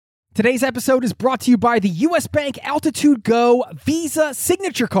Today's episode is brought to you by the U.S. Bank Altitude Go Visa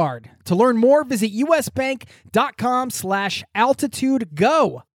Signature Card. To learn more, visit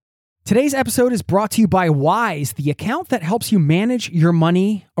usbank.com/altitudego. Today's episode is brought to you by Wise, the account that helps you manage your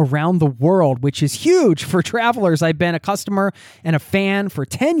money around the world, which is huge for travelers. I've been a customer and a fan for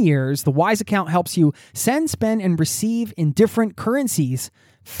 10 years. The Wise account helps you send, spend, and receive in different currencies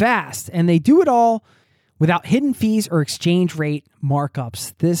fast, and they do it all without hidden fees or exchange rate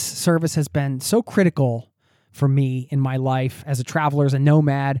markups. This service has been so critical for me in my life as a traveler, as a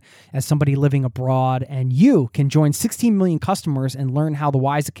nomad, as somebody living abroad. And you can join 16 million customers and learn how the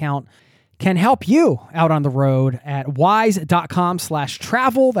Wise account can help you out on the road at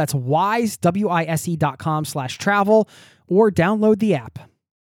wise.com/travel. That's wise, wise.com/travel, or download the app.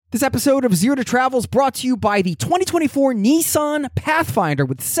 This episode of Zero to Travel is brought to you by the 2024 Nissan Pathfinder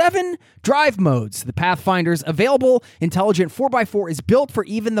with 7 drive modes. The Pathfinder's available intelligent 4x4 is built for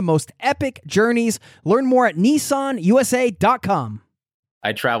even the most epic journeys. Learn more at nissanusa.com.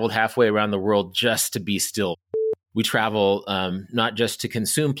 I traveled halfway around the world just to be still. We travel not just to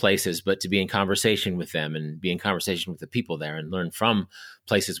consume places, but to be in conversation with them and be in conversation with the people there and learn from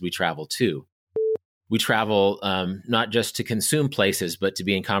places we travel to. We travel not just to consume places, but to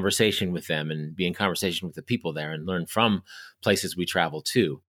be in conversation with them and be in conversation with the people there and learn from places we travel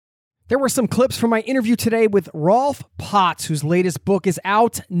to. There were some clips from my interview today with Rolf, whose latest book is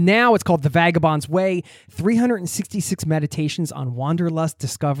out now. It's called The Vagabond's Way, 366 Meditations on Wanderlust,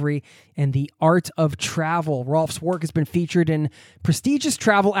 Discovery, and the Art of Travel. Rolf's work has been featured in prestigious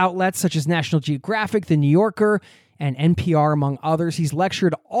travel outlets such as National Geographic, The New Yorker, and NPR, among others. He's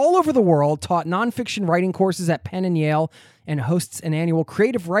lectured all over the world, taught nonfiction writing courses at Penn and Yale, and hosts an annual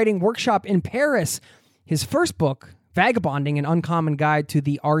creative writing workshop in Paris. His first book, Vagabonding, An Uncommon Guide to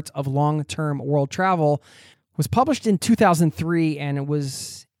the Art of Long-Term World Travel, was published in 2003, and it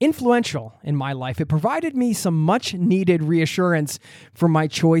was influential in my life. It provided me some much-needed reassurance for my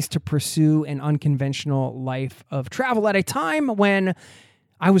choice to pursue an unconventional life of travel at a time when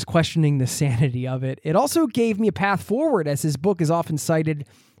I was questioning the sanity of it. It also gave me a path forward, as his book is often cited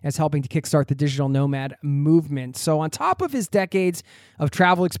as helping to kickstart the digital nomad movement. So on top of his decades of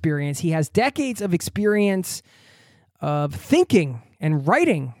travel experience, he has decades of experience of thinking and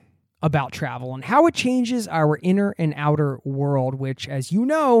writing about travel and how it changes our inner and outer world, which, as you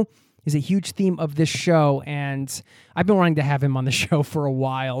know, is a huge theme of this show. And I've been wanting to have him on the show for a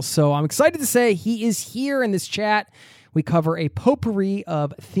while. So I'm excited to say he is here in this chat. We cover a potpourri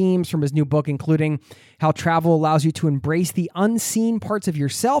of themes from his new book, including how travel allows you to embrace the unseen parts of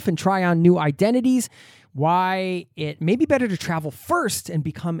yourself and try on new identities, why it may be better to travel first and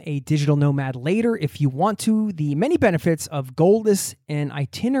become a digital nomad later if you want to, the many benefits of goalless and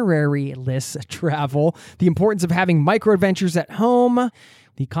itinerary-less travel, the importance of having micro-adventures at home,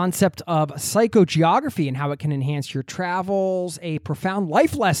 the concept of psychogeography and how it can enhance your travels, a profound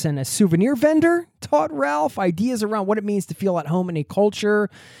life lesson a souvenir vendor taught Rolf, ideas around what it means to feel at home in a culture,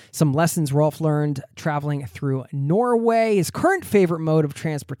 some lessons Rolf learned traveling through Norway, his current favorite mode of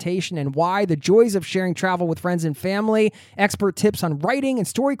transportation and why, the joys of sharing travel with friends and family, expert tips on writing and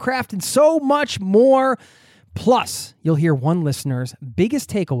storycraft, and so much more. Plus, you'll hear one listener's biggest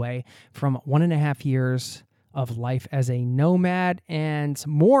takeaway from 1.5 years of life as a nomad and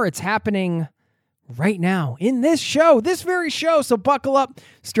more. It's happening right now in this show, this very show. So buckle up,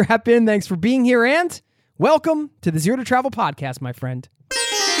 strap in. Thanks for being here and welcome to the Zero to Travel podcast, my friend.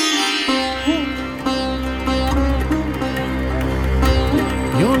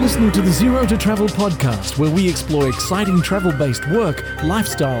 You're listening to the Zero to Travel podcast, where we explore exciting travel-based work,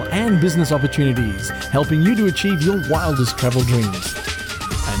 lifestyle, and business opportunities, helping you to achieve your wildest travel dreams.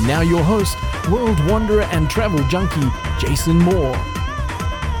 And now your host, world wanderer and travel junkie, Jason Moore.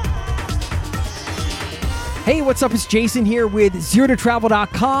 Hey, what's up? It's Jason here with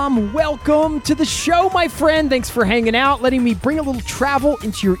ZeroToTravel.com. Welcome to the show, my friend. Thanks for hanging out, letting me bring a little travel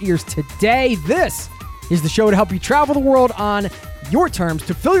into your ears today. This is the show to help you travel the world on your terms,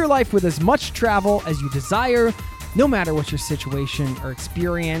 to fill your life with as much travel as you desire, no matter what your situation or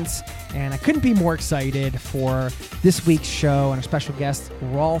experience. And I couldn't be more excited for this week's show and our special guest,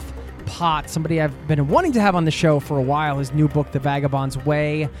 Rolf, somebody I've been wanting to have on the show for a while. His new book, The Vagabond's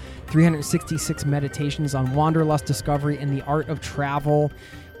Way, 366 Meditations on Wanderlust, Discovery, and the Art of Travel,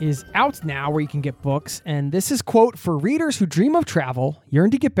 is out now where you can get books. And this is, quote, for readers who dream of travel,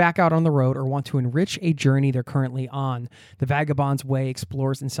 yearn to get back out on the road, or want to enrich a journey they're currently on. The Vagabond's Way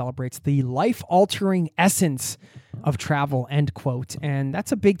explores and celebrates the life-altering essence of travel, end quote. And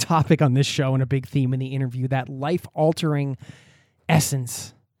that's a big topic on this show and a big theme in the interview, that life-altering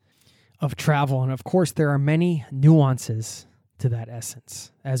essence of travel. And of course, there are many nuances to that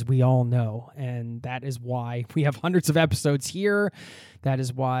essence, as we all know. And that is why we have hundreds of episodes here. That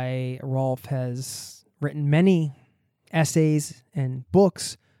is why Rolf has written many essays and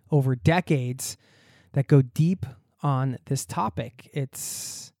books over decades that go deep on this topic.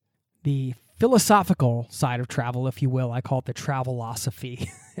 It's the philosophical side of travel, if you will. I call it the travelosophy.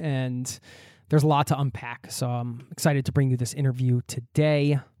 And there's a lot to unpack. So I'm excited to bring you this interview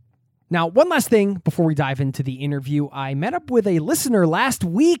today. Now, one last thing before we dive into the interview. I met up with a listener last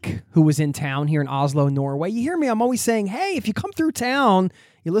week who was in town here in Oslo, Norway. You hear me, I'm always saying, hey, if you come through town,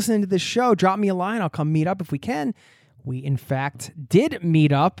 you're listening to this show, drop me a line. I'll come meet up if we can. We, in fact, did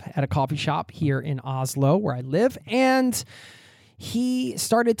meet up at a coffee shop here in Oslo where I live, and he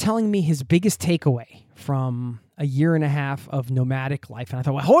started telling me his biggest takeaway from a year and a half of nomadic life. And I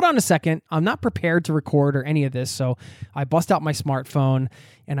thought, well, hold on a second. I'm not prepared to record or any of this. So I bust out my smartphone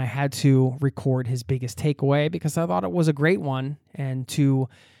and I had to record his biggest takeaway because I thought it was a great one. And to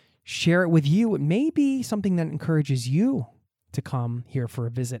share it with you, it may be something that encourages you to come here for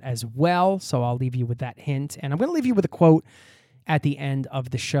a visit as well. So I'll leave you with that hint. And I'm going to leave you with a quote at the end of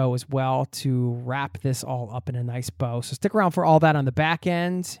the show as well to wrap this all up in a nice bow. So stick around for all that on the back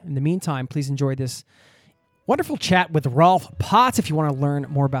end. In the meantime, please enjoy this wonderful chat with Rolf Potts. If you want to learn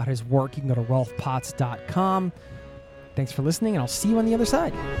more about his work, you can go to rolfpotts.com. Thanks for listening, and I'll see you on the other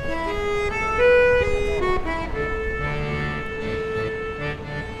side.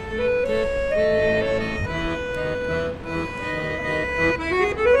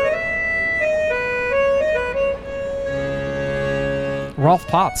 Rolf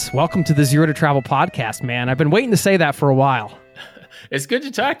Potts, welcome to the Zero to Travel podcast, man. I've been waiting to say that for a while. It's good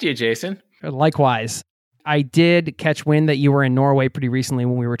to talk to you, Jason. Likewise. I did catch wind that you were in Norway pretty recently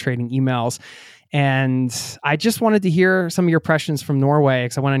when we were trading emails, and I just wanted to hear some of your impressions from Norway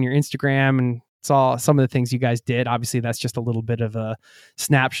because I went on your Instagram and saw some of the things you guys did. Obviously, that's just a little bit of a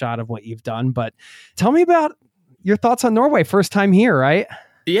snapshot of what you've done, but tell me about your thoughts on Norway. First time here, right?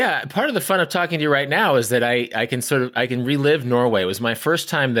 Yeah, part of the fun of talking to you right now is that I can relive Norway. It was my first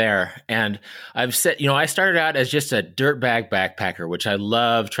time there, and I've said, I started out as just a dirtbag backpacker, which I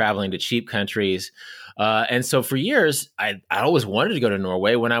love traveling to cheap countries. And so for years, I always wanted to go to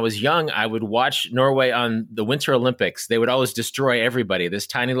Norway. When I was young, I would watch Norway on the Winter Olympics. They would always destroy everybody. This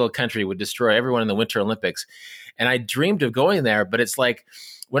tiny little country would destroy everyone in the Winter Olympics. And I dreamed of going there, but it's like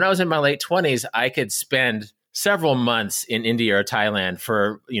when I was in my late 20s, I could spend several months in India or Thailand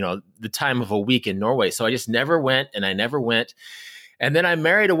for, the time of a week in Norway. So I just never went. And then I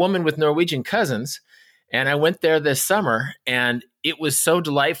married a woman with Norwegian cousins, and I went there this summer, and it was so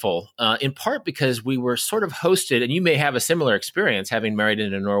delightful, in part because we were sort of hosted, and you may have a similar experience having married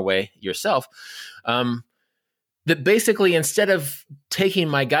into Norway yourself, that basically instead of taking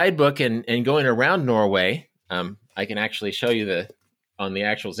my guidebook and going around Norway, I can actually show you on the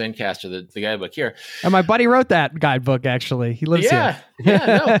actual Zencaster, the guidebook here. And my buddy wrote that guidebook, actually. He lives here.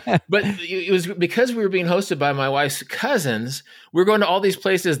 Yeah, no. But it was because we were being hosted by my wife's cousins, we were going to all these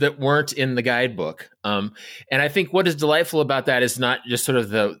places that weren't in the guidebook. And I think what is delightful about that is not just sort of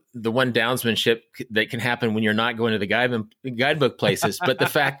the one downsmanship that can happen when you're not going to the guidebook places, but the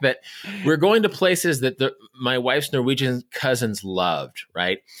fact that we're going to places that my wife's Norwegian cousins loved,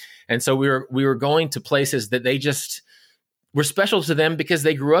 right? And so we were going to places that they just were special to them because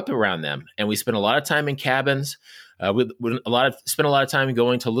they grew up around them. And we spent a lot of time in cabins. We spent a lot of time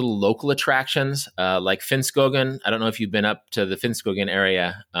going to little local attractions like Finnskogen. I don't know if you've been up to the Finnskogen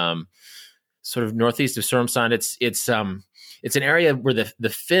area, sort of northeast of Sørumsand. It's an area where the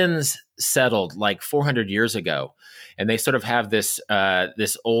Finns settled like 400 years ago, and they sort of have this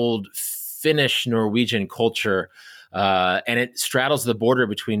old Finnish Norwegian culture, and it straddles the border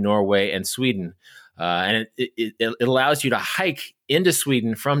between Norway and Sweden. And it allows you to hike into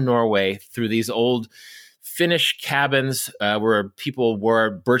Sweden from Norway through these old Finnish cabins where people wore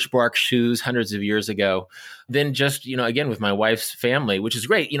birch bark shoes hundreds of years ago. Then just, again, with my wife's family, which is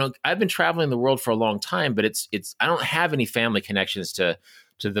great. I've been traveling the world for a long time, but it's I don't have any family connections to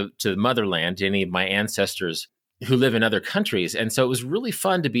the motherland, to any of my ancestors who live in other countries. And so it was really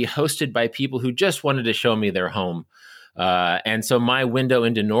fun to be hosted by people who just wanted to show me their home. And so my window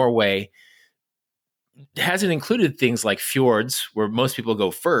into Norway hasn't included things like fjords, where most people go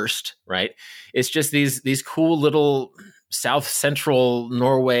first, right? It's just these cool little south central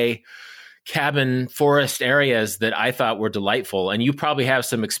Norway cabin forest areas that I thought were delightful. And you probably have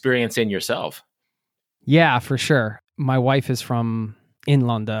some experience in yourself. Yeah, for sure. My wife is from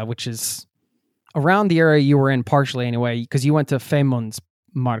Inlanda, which is around the area you were in partially anyway, because you went to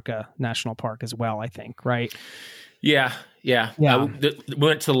Femundsmarka National Park as well, I think, right? Yeah, yeah. Yeah. We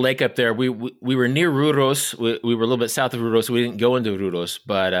went to the lake up there. We were near Ruros. We were a little bit south of Ruros. We didn't go into Ruros,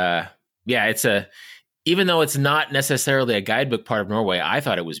 but yeah, even though it's not necessarily a guidebook part of Norway, I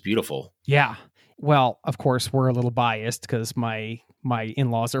thought it was beautiful. Yeah. Well, of course, we're a little biased because my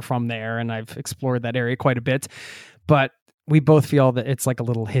in-laws are from there, and I've explored that area quite a bit. But we both feel that it's like a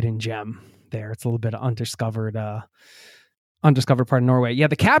little hidden gem there. It's a little bit of undiscovered part of Norway. Yeah,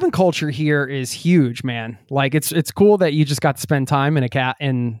 the cabin culture here is huge, man. Like it's cool that you just got to spend time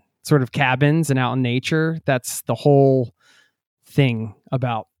in sort of cabins and out in nature. That's the whole thing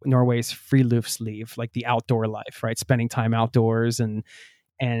about Norway's friluftsliv, like the outdoor life, right? Spending time outdoors and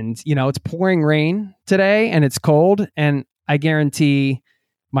it's pouring rain today and it's cold, and I guarantee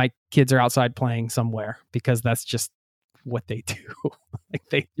my kids are outside playing somewhere because that's just what they do. Like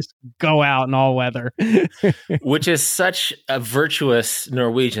they just go out in all weather. Which is such a virtuous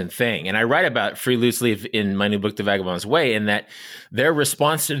Norwegian thing. And I write about friluftsliv in my new book, The Vagabond's Way, in that their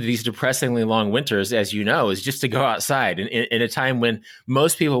response to these depressingly long winters, as you know, is just to go outside. And in a time when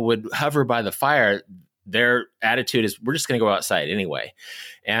most people would hover by the fire, their attitude is, we're just going to go outside anyway.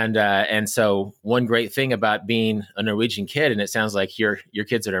 And so one great thing about being a Norwegian kid, and it sounds like your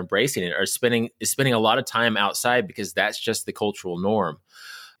kids that are embracing it, are spending a lot of time outside because that's just the cultural norm.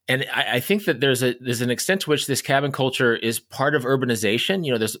 And I think that there's an extent to which this cabin culture is part of urbanization.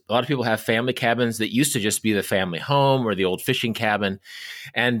 There's a lot of people have family cabins that used to just be the family home or the old fishing cabin.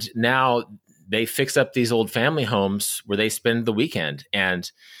 And now they fix up these old family homes where they spend the weekend. And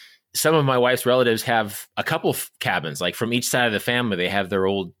some of my wife's relatives have a couple of cabins, like from each side of the family. They have their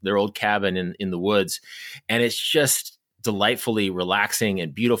old cabin in the woods, and it's just delightfully relaxing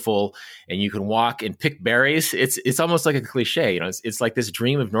and beautiful. And you can walk and pick berries. It's almost like a cliche, it's like this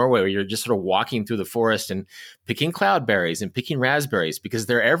dream of Norway where you're just sort of walking through the forest and picking cloudberries and picking raspberries because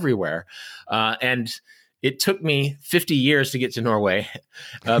they're everywhere. And it took me 50 years to get to Norway,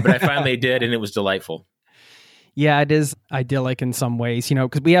 but I finally did, and it was delightful. Yeah, it is idyllic in some ways,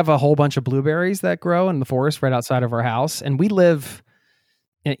 because we have a whole bunch of blueberries that grow in the forest right outside of our house. And we live,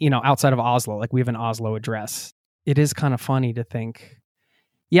 outside of Oslo. Like we have an Oslo address. It is kind of funny to think.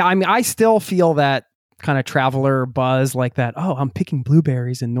 Yeah, I mean, I still feel that kind of traveler buzz like that. Oh, I'm picking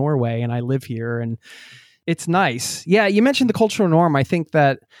blueberries in Norway and I live here and it's nice. Yeah, you mentioned the cultural norm. I think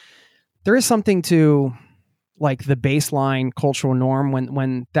that there is something to like the baseline cultural norm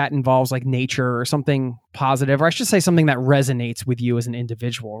when that involves like nature or something positive, or I should say something that resonates with you as an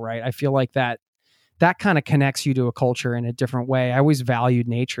individual, right? I feel like that kind of connects you to a culture in a different way. I always valued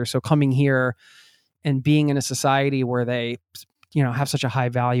nature. So coming here and being in a society where they, have such a high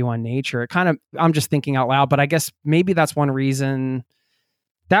value on nature, I'm just thinking out loud, but I guess maybe that's one reason.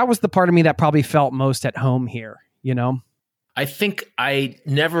 That was the part of me that probably felt most at home here, I think I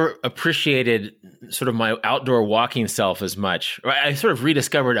never appreciated sort of my outdoor walking self as much. I sort of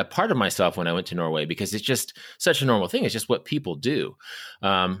rediscovered a part of myself when I went to Norway because it's just such a normal thing. It's just what people do.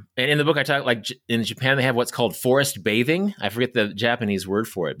 And in the book, I talk like in Japan, they have what's called forest bathing. I forget the Japanese word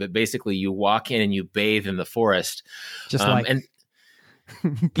for it, but basically you walk in and you bathe in the forest. Just and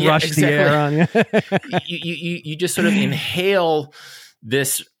brush the air on you. You just sort of inhale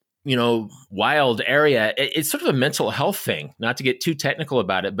this wild area. It's sort of a mental health thing, not to get too technical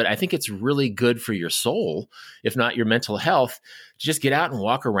about it, but I think it's really good for your soul, if not your mental health, to just get out and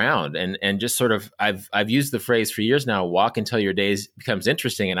walk around and just sort of, I've used the phrase for years now, walk until your days becomes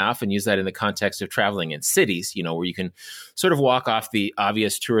interesting. And I often use that in the context of traveling in cities, where you can sort of walk off the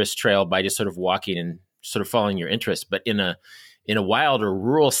obvious tourist trail by just sort of walking and sort of following your interest. But in a wild or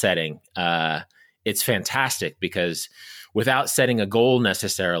rural setting, it's fantastic because without setting a goal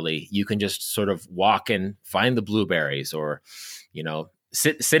necessarily, you can just sort of walk and find the blueberries or,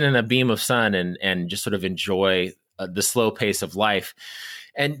 sit in a beam of sun and just sort of enjoy the slow pace of life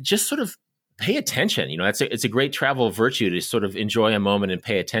and just sort of pay attention. It's a great travel virtue to sort of enjoy a moment and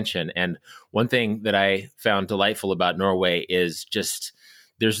pay attention. And one thing that I found delightful about Norway is just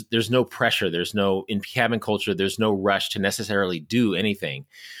there's no pressure. In cabin culture, there's no rush to necessarily do anything.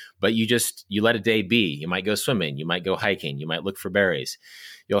 But you let a day be. You might go swimming. You might go hiking. You might look for berries.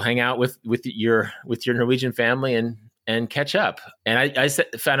 You'll hang out with your Norwegian family and catch up. And I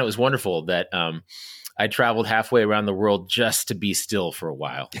found it was wonderful that I traveled halfway around the world just to be still for a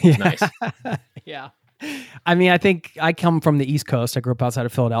while. It was nice. Yeah. I mean, I think I come from the East Coast. I grew up outside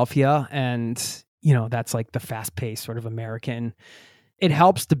of Philadelphia, and that's like the fast-paced sort of American. It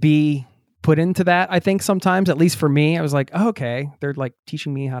helps to be put into that, I think sometimes, at least for me. I was like, oh, okay, they're like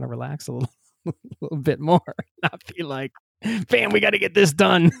teaching me how to relax a little bit more, not be like, bam, we got to get this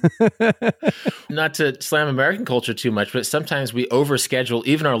done. Not to slam American culture too much, but sometimes we overschedule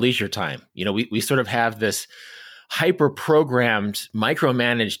even our leisure time. We sort of have this hyper-programmed,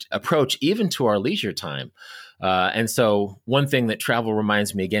 micromanaged approach, even to our leisure time. And so one thing that travel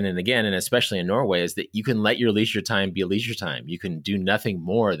reminds me again and again, and especially in Norway, is that you can let your leisure time be a leisure time. You can do nothing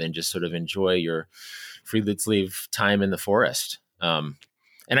more than just sort of enjoy your free-leave time in the forest. And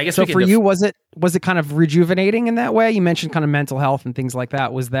I guess so for you, was it kind of rejuvenating in that way? You mentioned kind of mental health and things like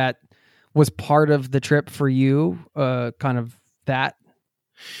that. Was part of the trip for you, kind of that?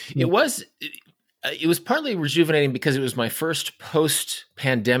 It was partly rejuvenating because it was my first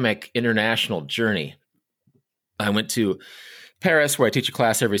post-pandemic international journey. I went to Paris, where I teach a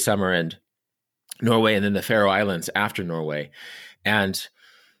class every summer, and Norway, and then the Faroe Islands after Norway. And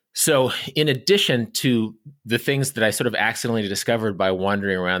so in addition to the things that I sort of accidentally discovered by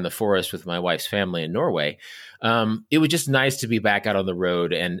wandering around the forest with my wife's family in Norway, it was just nice to be back out on the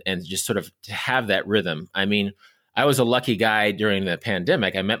road and just sort of to have that rhythm. I mean, I was a lucky guy during the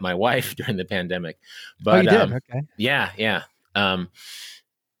pandemic. I met my wife during the pandemic. But, you did? Okay. Yeah.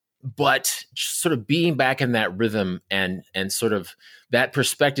 But sort of being back in that rhythm and sort of that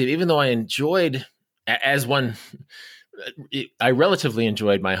perspective, even though I enjoyed, I relatively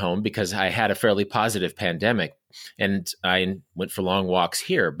enjoyed my home because I had a fairly positive pandemic and I went for long walks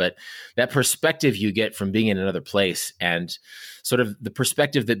here. But that perspective you get from being in another place, and sort of the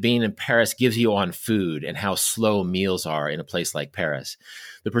perspective that being in Paris gives you on food and how slow meals are in a place like Paris.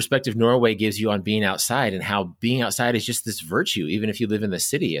 The perspective Norway gives you on being outside, and how being outside is just this virtue, even if you live in the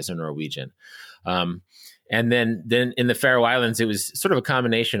city as a Norwegian. And then in the Faroe Islands, it was sort of a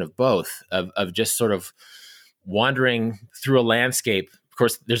combination of both, of just sort of wandering through a landscape. Of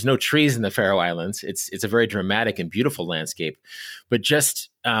course, there's no trees in the Faroe Islands. It's a very dramatic and beautiful landscape, but just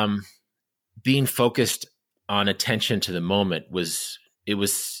being focused on attention to the moment was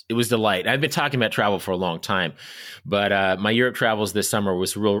delight. I've been talking about travel for a long time, but my Europe travels this summer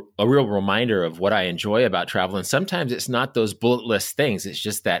was a real reminder of what I enjoy about travel. And sometimes it's not those bullet list things. It's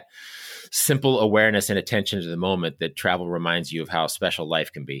just that simple awareness and attention to the moment that travel reminds you of how special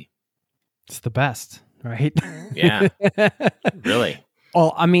life can be. It's the best, right? Yeah, really.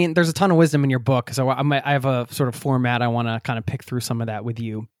 Well, I mean, there's a ton of wisdom in your book, so I have a sort of format. I want to kind of pick through some of that with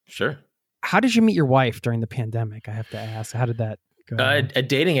you. Sure. How did you meet your wife during the pandemic? I have to ask. How did that go? A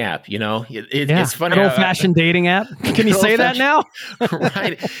dating app, it's funny. An old-fashioned dating app. Can you say that now?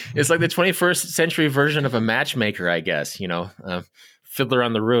 Right. It's like the 21st century version of a matchmaker, I guess, Fiddler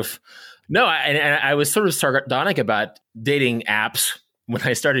on the Roof. No, I was sort of sardonic about dating apps when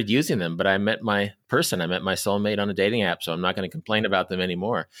I started using them, but I met my soulmate on a dating app, so I'm not going to complain about them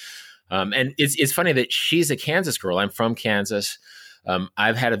anymore. And it's funny that she's a Kansas girl. I'm from Kansas.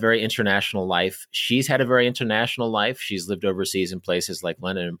 I've had a very international life. She's had a very international life. She's lived overseas in places like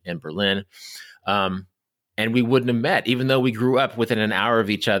London and Berlin. And we wouldn't have met, even though we grew up within an hour of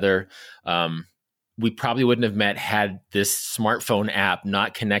each other. We probably wouldn't have met had this smartphone app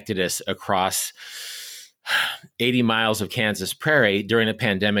not connected us across 80 miles of Kansas prairie during a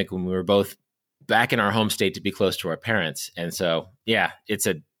pandemic when we were both back in our home state to be close to our parents. And so, yeah,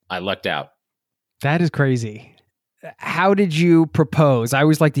 I lucked out. That is crazy. How did you propose? I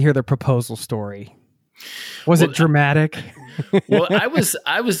always like to hear the proposal story. Was it dramatic? Well, I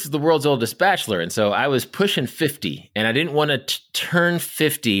was the world's oldest bachelor, and so I was pushing 50, and I didn't want to turn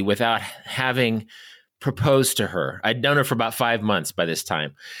 50 without having proposed to her. I'd known her for about 5 months by this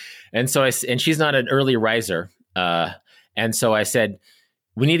time, and so and she's not an early riser, and so I said,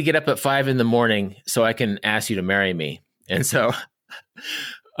 "We need to get up at 5 a.m. so I can ask you to marry me." And so.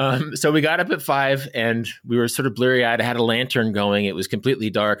 So we got up at 5 and we were sort of bleary-eyed. I had a lantern going. It was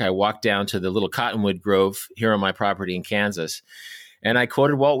completely dark. I walked down to the little cottonwood grove here on my property in Kansas. And I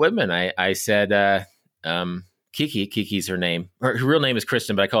quoted Walt Whitman. I said, Kiki's her name. Her real name is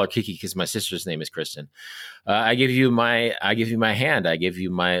Kristen, but I call her Kiki because my sister's name is Kristen. I give you my hand. I give you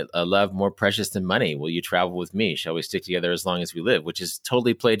my love more precious than money. Will you travel with me? Shall we stick together as long as we live? Which is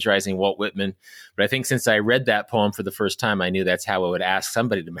totally plagiarizing Walt Whitman. But I think since I read that poem for the first time, I knew that's how I would ask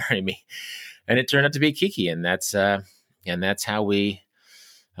somebody to marry me. And it turned out to be Kiki. And that's how we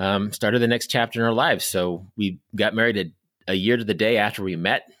started the next chapter in our lives. So we got married a year to the day after we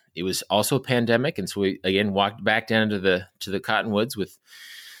met. It was also a pandemic, and so we again walked back down to the cottonwoods with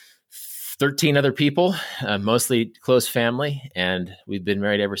 13 other people, mostly close family, and we've been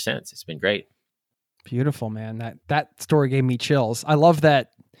married ever since. It's been great. Beautiful, man. That story gave me chills. I love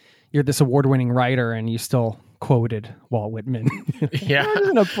that you're this award-winning writer and you still quoted Walt Whitman. Yeah, I'm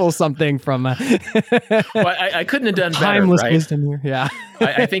gonna pull something from. Well, I couldn't have done better. Timeless right? wisdom here. Yeah,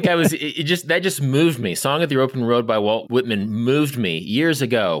 I think that just moved me. Song of the Open Road by Walt Whitman moved me years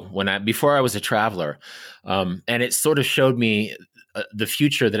ago before I was a traveler, and it sort of showed me the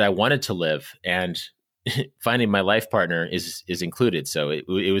future that I wanted to live. And finding my life partner is included. So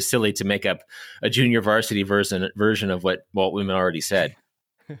it was silly to make up a junior varsity version of what Walt Whitman already said.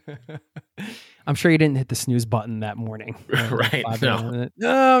 I'm sure you didn't hit the snooze button that morning. Right. No.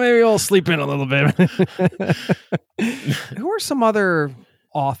 Oh, maybe I'll sleep in a little bit. Who are some other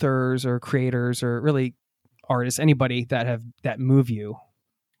authors or creators or really artists, anybody that move you?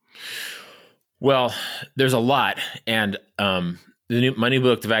 Well, there's a lot. And my new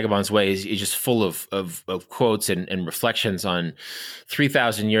book, The Vagabond's Way, is just full of quotes and reflections on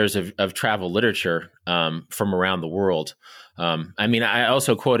 3,000 years of travel literature from around the world. I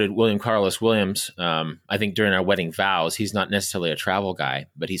also quoted William Carlos Williams, I think during our wedding vows. He's not necessarily a travel guy,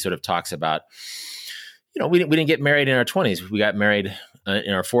 but he sort of talks about, we didn't get married in our 20s. We got married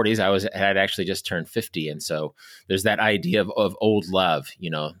in our 40s. I had actually just turned 50. And so there's that idea of old love,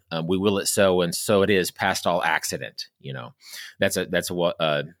 we will it so, and so it is past all accident. That's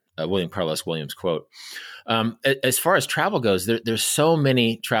a William Carlos Williams quote. As far as travel goes, there's so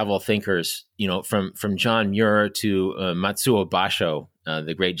many travel thinkers, from John Muir to Matsuo Basho,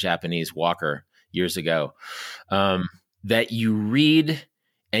 the great Japanese walker years ago, that you read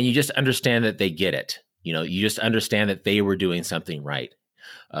and you just understand that they get it. You just understand that they were doing something right.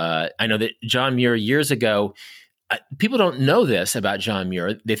 I know that John Muir years ago, people don't know this about John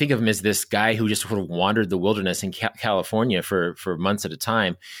Muir. They think of him as this guy who just sort of wandered the wilderness in California for months at a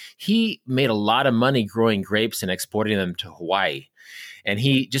time. He made a lot of money growing grapes and exporting them to Hawaii. And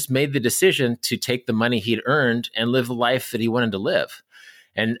he just made the decision to take the money he'd earned and live the life that he wanted to live.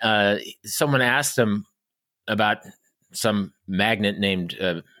 And someone asked him about some magnate named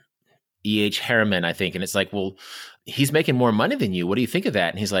E.H. Harriman, I think. And it's like, well, he's making more money than you. What do you think of that?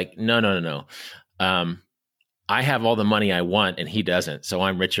 And he's like, no. I have all the money I want and he doesn't. So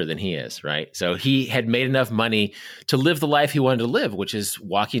I'm richer than he is, right? So he had made enough money to live the life he wanted to live, which is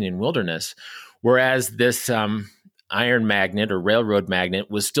walking in wilderness. Whereas this iron magnate or railroad magnate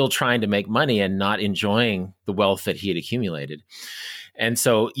was still trying to make money and not enjoying the wealth that he had accumulated. And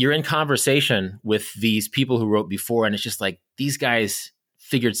so you're in conversation with these people who wrote before, and it's just like, these guys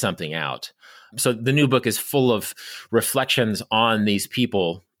figured something out. So the new book is full of reflections on these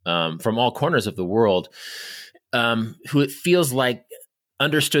people from all corners of the world, who it feels like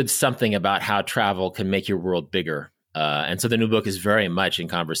understood something about how travel can make your world bigger. And so the new book is very much in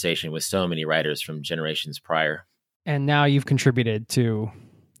conversation with so many writers from generations prior. And now you've contributed to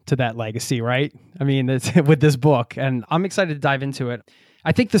that legacy, right? I mean, with this book, and I'm excited to dive into it.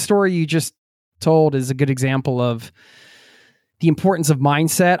 I think the story you just told is a good example of the importance of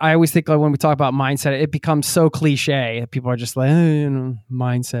mindset. I always think, like, when we talk about mindset, it becomes so cliche. People are just like,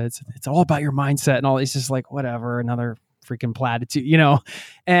 mindsets. It's all about your mindset and all. It's just like, whatever, another freaking platitude,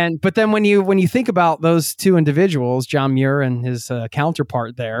 but then when you think about those two individuals, John Muir and his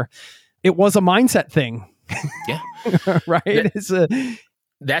counterpart there, it was a mindset thing. Yeah. Right.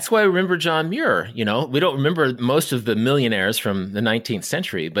 That's why I remember John Muir. We don't remember most of the millionaires from the 19th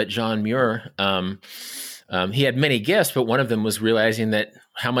century, but John Muir, he had many gifts, but one of them was realizing that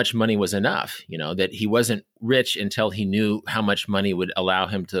how much money was enough, that he wasn't rich until he knew how much money would allow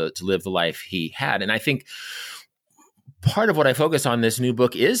him to live the life he had. And I think part of what I focus on this new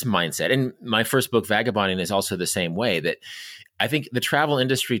book is mindset. And my first book, Vagabonding, is also the same way, that I think the travel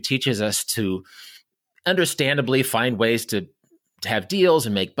industry teaches us to understandably find ways to have deals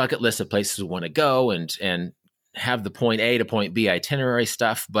and make bucket lists of places we want to go and have the point A to point B itinerary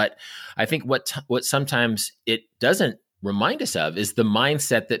stuff. But I think what sometimes it doesn't remind us of is the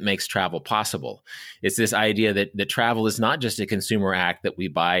mindset that makes travel possible. It's this idea that travel is not just a consumer act that we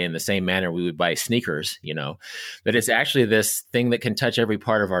buy in the same manner we would buy sneakers, that it's actually this thing that can touch every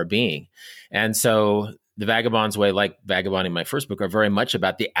part of our being. And so The Vagabond's Way, like Vagabonding, my first book, are very much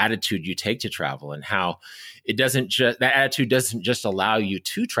about the attitude you take to travel and how that attitude doesn't just allow you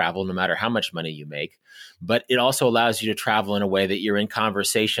to travel no matter how much money you make, but it also allows you to travel in a way that you're in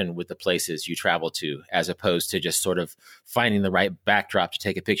conversation with the places you travel to, as opposed to just sort of finding the right backdrop to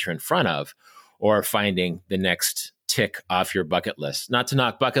take a picture in front of, or finding the next tick off your bucket list. Not to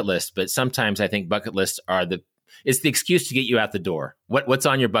knock bucket lists, but sometimes I think bucket lists are it's the excuse to get you out the door. What's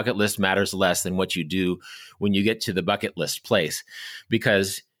on your bucket list matters less than what you do when you get to the bucket list place,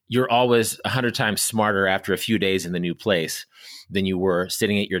 because you're always 100 times smarter after a few days in the new place than you were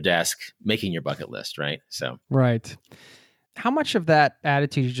sitting at your desk making your bucket list, right? So, right. How much of that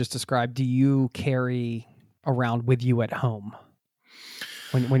attitude you just described do you carry around with you at home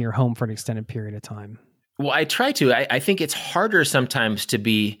when you're home for an extended period of time? Well, I try to. I think it's harder sometimes to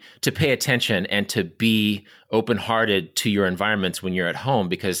pay attention and to be open-hearted to your environments when you're at home,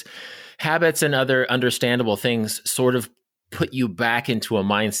 because habits and other understandable things sort of put you back into a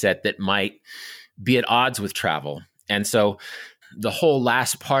mindset that might be at odds with travel. And so the whole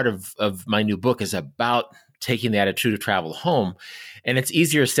last part of my new book is about taking the attitude of travel home. And it's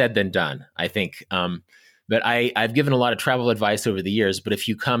easier said than done, I think. But I've given a lot of travel advice over the years, but if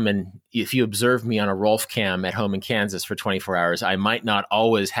you observe me on a Rolf cam at home in Kansas for 24 hours, I might not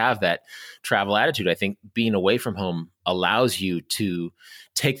always have that travel attitude. I think being away from home allows you to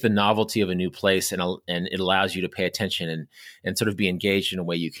take the novelty of a new place, and it allows you to pay attention and sort of be engaged in a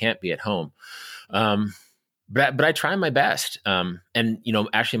way you can't be at home. But I try my best. And,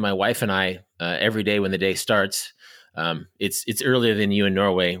 actually my wife and I, every day when the day starts, it's earlier than you in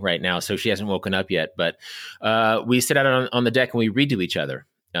Norway right now, so she hasn't woken up yet. But we sit out on the deck and we read to each other,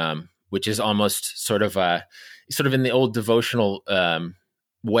 which is almost sort of in the old devotional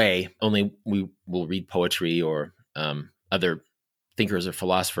way. Only we will read poetry or other thinkers or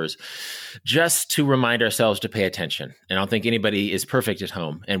philosophers, just to remind ourselves to pay attention. And I don't think anybody is perfect at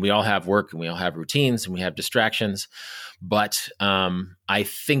home, and we all have work and we all have routines and we have distractions. But I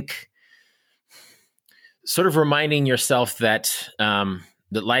think sort of reminding yourself that that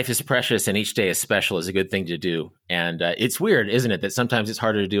life is precious and each day is special is a good thing to do. And it's weird, isn't it, that sometimes it's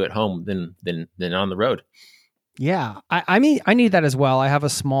harder to do at home than on the road. Yeah, I mean, I need that as well. I have a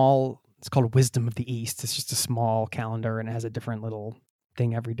small, it's called Wisdom of the East. It's just a small calendar and it has a different little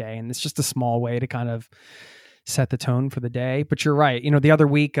thing every day. And it's just a small way to kind of set the tone for the day. But you're right. The other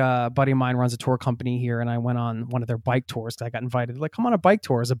week, a buddy of mine runs a tour company here, and I went on one of their bike tours. I got invited, like, come on a bike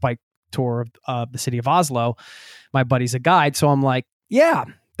tour. As a bike tour of the city of Oslo. My buddy's a guide. So I'm like, yeah,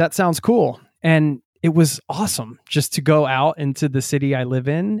 that sounds cool. And it was awesome just to go out into the city I live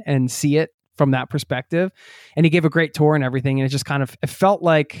in and see it from that perspective. And he gave a great tour and everything. And it felt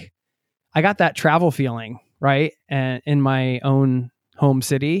like I got that travel feeling, right? And in my own home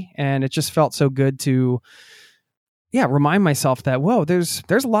city. And it just felt so good to remind myself that, whoa, there's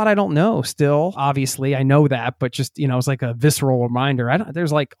a lot I don't know still. Obviously, I know that, but just, it's like a visceral reminder.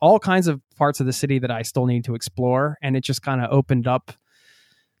 There's like all kinds of parts of the city that I still need to explore. And it just kind of opened up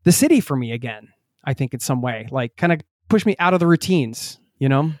the city for me again, I think, in some way, like kind of pushed me out of the routines,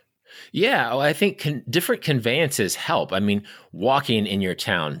 Yeah, well, I think different conveyances help. I mean, walking in your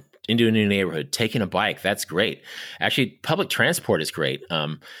town into a new neighborhood, taking a bike, that's great. Actually, public transport is great.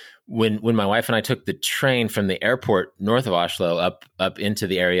 When my wife and I took the train from the airport north of Oslo up into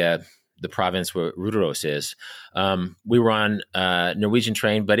the area, the province where Røros is, we were on a Norwegian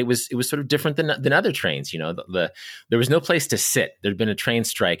train, but it was sort of different than other trains. There was no place to sit. There'd been a train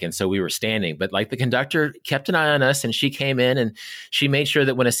strike, and so we were standing. But like the conductor kept an eye on us, and she came in and she made sure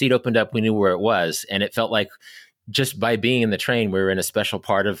that when a seat opened up, we knew where it was. And it felt like just by being in the train, we were in a special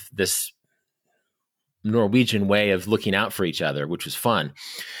part of this Norwegian way of looking out for each other, which was fun.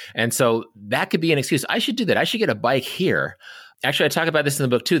 And so that could be an excuse. I should do that. I should get a bike here. Actually, I talk about this in the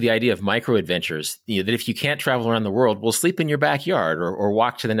book too, the idea of micro adventures, that if you can't travel around the world, we'll sleep in your backyard or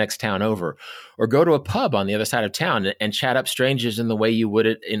walk to the next town over, or go to a pub on the other side of town and chat up strangers in the way you would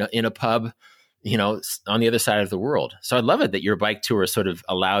in a pub, on the other side of the world. So I love it that your bike tour sort of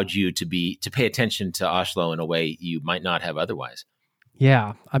allowed you to pay attention to Oslo in a way you might not have otherwise.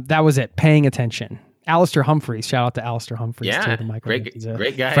 Yeah, that was it. Paying attention. Alistair Humphreys. Shout out to Alistair Humphreys. Yeah, too,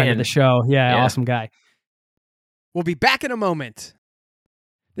 great guy. Friend of the show. Yeah, awesome guy. We'll be back in a moment.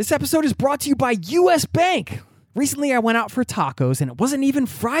 This episode is brought to you by U.S. Bank. Recently, I went out for tacos, and it wasn't even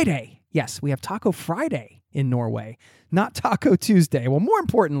Friday. Yes, we have Taco Friday in Norway, not Taco Tuesday. Well, more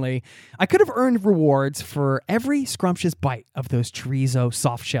importantly, I could have earned rewards for every scrumptious bite of those chorizo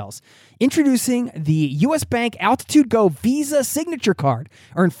soft shells. Introducing the U.S. Bank Altitude Go Visa Signature Card.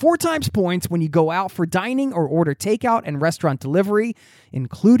 Earn 4 times points when you go out for dining or order takeout and restaurant delivery,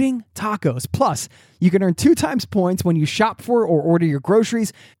 including tacos. Plus, you can earn 2 times points when you shop for or order your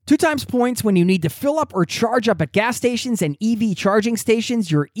groceries, 2 times points when you need to fill up or charge up at gas stations and EV charging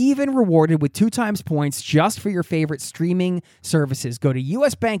stations. You're even rewarded with 2 times points just for your favorite streaming services. Go to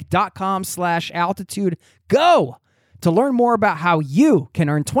usbank.com/altitude-go to learn more about how you can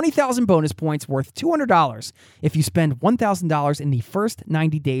earn 20,000 bonus points worth $200 if you spend $1,000 in the first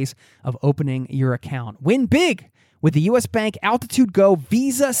 90 days of opening your account. Win big with the U.S. Bank Altitude Go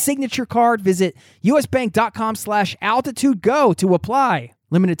Visa Signature Card. Visit usbank.com/altitude-go to apply.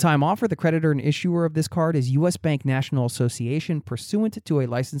 Limited time offer. The creditor and issuer of this card is U.S. Bank National Association, pursuant to a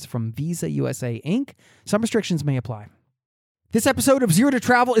license from Visa USA, Inc. Some restrictions may apply. This episode of Zero to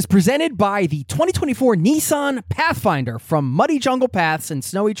Travel is presented by the 2024 Nissan Pathfinder. From muddy jungle paths and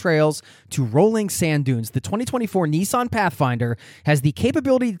snowy trails to rolling sand dunes, the 2024 Nissan Pathfinder has the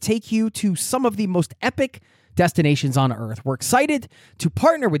capability to take you to some of the most epic destinations on Earth. We're excited to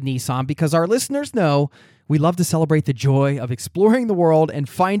partner with Nissan because our listeners know we love to celebrate the joy of exploring the world and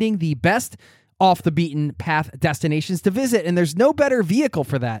finding the best off the beaten path destinations to visit. And there's no better vehicle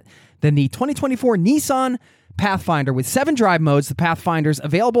for that than the 2024 Nissan Pathfinder. With 7 drive modes, the Pathfinder's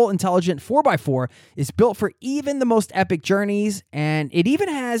available intelligent 4x4 is built for even the most epic journeys, and it even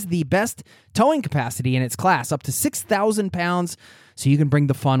has the best towing capacity in its class, up to 6,000 pounds, so you can bring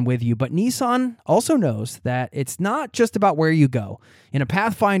the fun with you. But Nissan also knows that it's not just about where you go. In a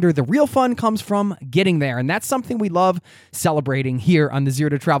Pathfinder, the real fun comes from getting there, and that's something we love celebrating here on the Zero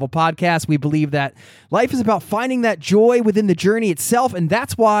to Travel podcast. We believe that life is about finding that joy within the journey itself, and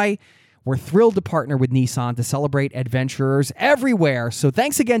that's why we're thrilled to partner with Nissan to celebrate adventurers everywhere. So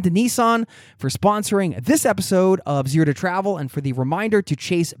thanks again to Nissan for sponsoring this episode of Zero to Travel and for the reminder to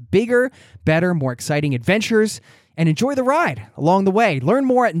chase bigger, better, more exciting adventures and enjoy the ride along the way. Learn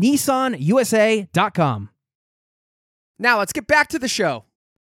more at nissanusa.com. Now let's get back to the show.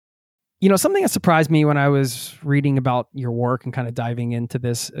 You know, something that surprised me when I was reading about your work and kind of diving into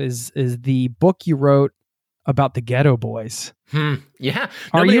this is the book you wrote about the Ghetto Boys. Yeah.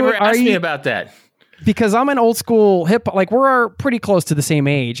 Nobody ever asked me about that. Because I'm an old school like we're pretty close to the same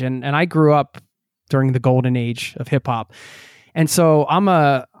age, and I grew up during the golden age of hip hop. And so I'm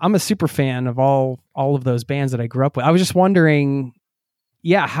a super fan of all of those bands that I grew up with. I was just wondering,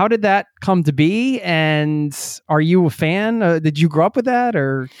 how did that come to be? And are you a fan? Did you grow up with that,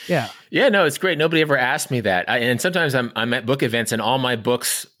 or Yeah, no, it's great. Nobody ever asked me that. And sometimes I'm at book events and all my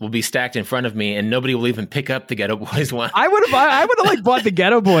books will be stacked in front of me and nobody will even pick up the Ghetto Boys one. I would have like bought the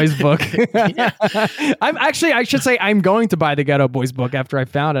Ghetto Boys book. I should say I'm going to buy the Ghetto Boys book after I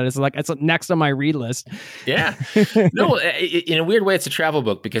found it. It's next on my read list. Yeah. No, in a weird way, it's a travel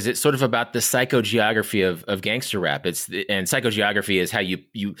book because it's sort of about the psychogeography of gangster rap. And psychogeography is how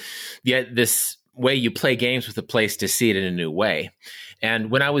you get this way you play games with a place to see it in a new way. And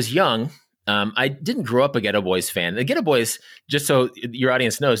when I was young, I didn't grow up a Ghetto Boys fan. The Ghetto Boys, just so your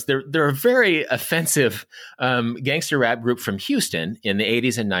audience knows, they're a very offensive gangster rap group from Houston in the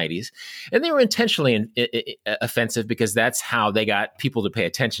 80s and 90s. And they were intentionally offensive because that's how they got people to pay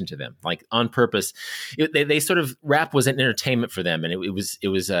attention to them, like on purpose. They sort of, rap was an entertainment for them. And it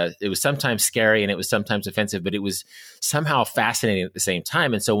was sometimes scary and it was sometimes offensive, but it was somehow fascinating at the same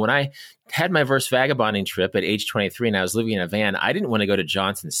time. And so when I had my first vagabonding trip at age 23 and I was living in a van, I didn't want to go to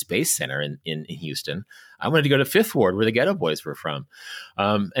Johnson Space Center in Houston. I wanted to go to Fifth Ward where the Ghetto Boys were from.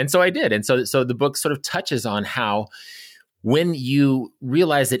 And so I did. And so the book sort of touches on how when you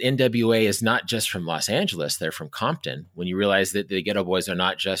realize that NWA is not just from Los Angeles, they're from Compton. When you realize that the Ghetto Boys are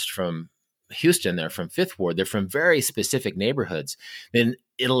not just from Houston, they're from Fifth Ward, they're from very specific neighborhoods, then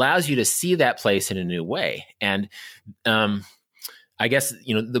it allows you to see that place in a new way. And I guess,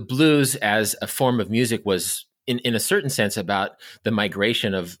 the blues as a form of music was in a certain sense about the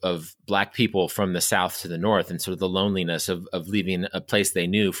migration of Black people from the South to the North and sort of the loneliness of leaving a place they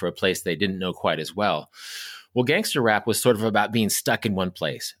knew for a place they didn't know quite as well. Well, gangster rap was sort of about being stuck in one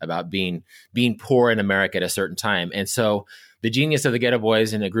place, about being poor in America at a certain time. And so the genius of the Ghetto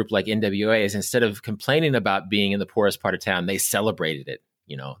Boys in a group like NWA is instead of complaining about being in the poorest part of town, they celebrated it,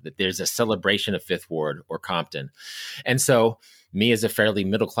 that there's a celebration of Fifth Ward or Compton. And so me as a fairly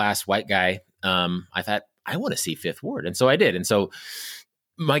middle-class white guy, I thought, I want to see Fifth Ward. And so I did. And so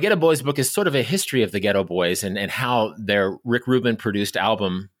my Ghetto Boys book is sort of a history of the Ghetto Boys and how their Rick Rubin produced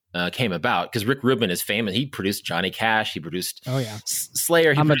album came about. Because Rick Rubin is famous. He produced Johnny Cash. He produced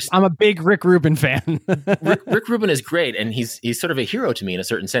Slayer. I'm a big Rick Rubin fan. Rick Rubin is great. And he's sort of a hero to me in a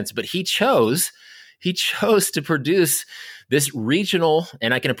certain sense. But he chose to produce this regional,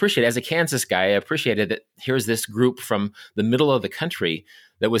 and I can appreciate, as a Kansas guy, I appreciated that here's this group from the middle of the country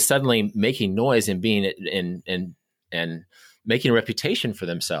that was suddenly making noise and being and making a reputation for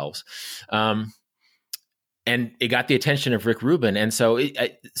themselves. And it got the attention of Rick Rubin. And so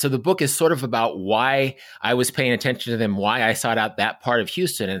so the book is sort of about why I was paying attention to them, why I sought out that part of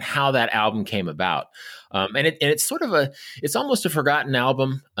Houston and how that album came about. And it's sort of it's almost a forgotten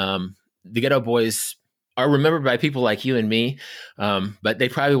album. The Ghetto Boys are remembered by people like you and me, but they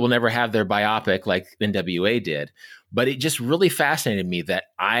probably will never have their biopic like NWA did. But it just really fascinated me that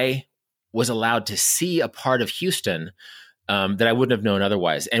I was allowed to see a part of Houston that I wouldn't have known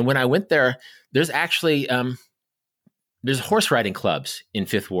otherwise. And when I went there, there's actually there's horse riding clubs in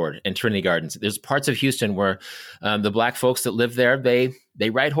Fifth Ward and Trinity Gardens. There's parts of Houston where the Black folks that live there, they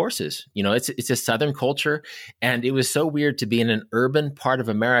ride horses. It's a Southern culture. And it was so weird to be in an urban part of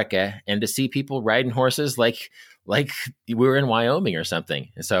America and to see people riding horses like we were in Wyoming or something.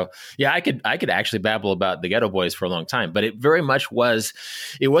 And so, yeah, I could actually babble about the Ghetto Boys for a long time, but it very much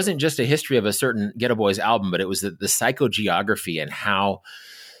it wasn't just a history of a certain Ghetto Boys album, but it was the psychogeography and how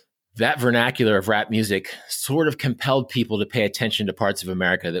that vernacular of rap music sort of compelled people to pay attention to parts of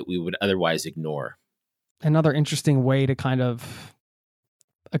America that we would otherwise ignore. Another interesting way to kind of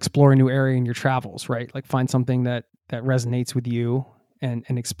explore a new area in your travels, right? Like find something that resonates with you and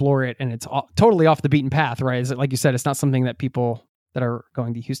explore it. And it's totally off the beaten path, right? Is it, like you said, it's not something that people that are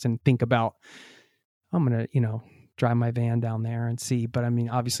going to Houston think about. I'm going to, drive my van down there and see. But I mean,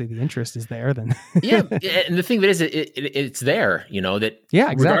 obviously the interest is there then. Yeah. And the thing of it is, it's there, that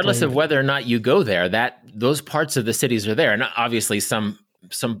exactly. Regardless of whether or not you go there, that those parts of the cities are there. And obviously some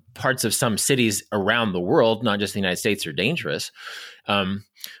parts of some cities around the world, not just the United States, are dangerous.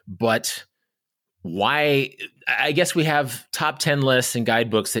 But why? I guess we have top 10 lists and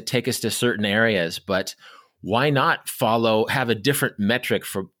guidebooks that take us to certain areas, but why not have a different metric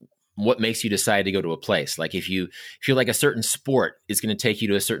for what makes you decide to go to a place? Like if you feel like a certain sport is going to take you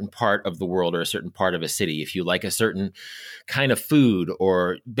to a certain part of the world or a certain part of a city, if you like a certain kind of food,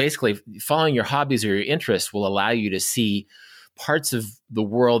 or basically following your hobbies or your interests will allow you to see parts of the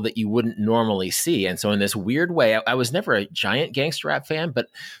world that you wouldn't normally see. And so in this weird way, I was never a giant gangster rap fan, but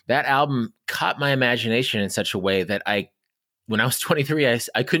that album caught my imagination in such a way that when I was 23,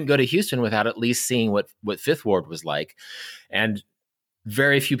 I couldn't go to Houston without at least seeing what Fifth Ward was like. And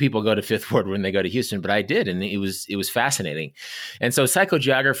very few people go to Fifth Ward when they go to Houston, but I did. And it was fascinating. And so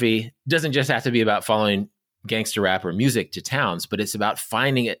psychogeography doesn't just have to be about following gangster rap or music to towns, but it's about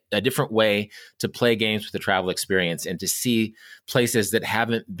finding a different way to play games with the travel experience and to see places that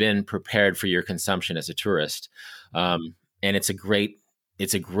haven't been prepared for your consumption as a tourist. And it's a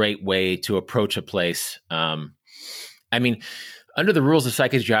great way to approach a place. I mean, under the rules of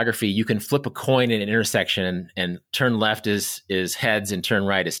psychogeography, you can flip a coin in an intersection and turn left is heads and turn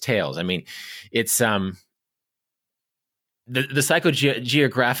right is tails. I mean, it's the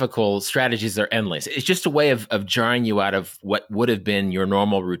psychogeographical strategies are endless. It's just a way of jarring you out of what would have been your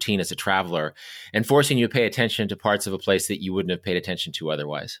normal routine as a traveler and forcing you to pay attention to parts of a place that you wouldn't have paid attention to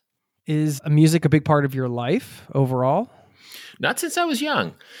otherwise. Is music a big part of your life overall? Not since I was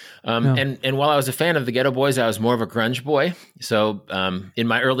young. No. And while I was a fan of the Ghetto Boys, I was more of a grunge boy. So in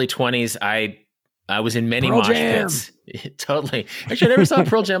my early 20s, I was in many mosh pits. Totally. Actually, I never saw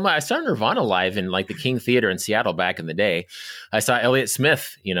Pearl Jam live. I saw Nirvana live in like the King Theater in Seattle back in the day. I saw Elliott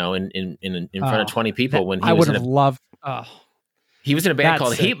Smith, in front of 20 people when he was in a... He was in a band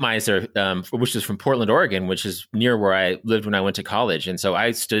called Heat Miser, which is from Portland, Oregon, which is near where I lived when I went to college. And so I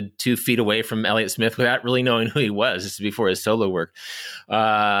stood 2 feet away from Elliott Smith without really knowing who he was. This is before his solo work.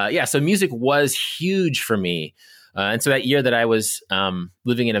 So music was huge for me. And so that year that I was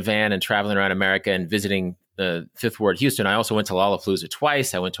living in a van and traveling around America and visiting Fifth Ward, Houston, I also went to Lollapalooza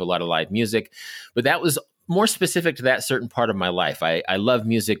twice. I went to a lot of live music. But that was more specific to that certain part of my life. I love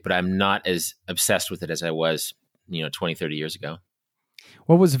music, but I'm not as obsessed with it as I was, 20, 30 years ago.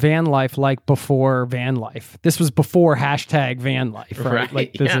 What was van life like before van life? This was before #van life, right?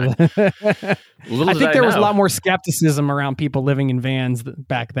 Like this I think there was a lot more skepticism around people living in vans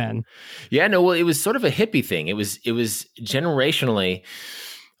back then. Yeah, no, well, it was sort of a hippie thing. It was generationally,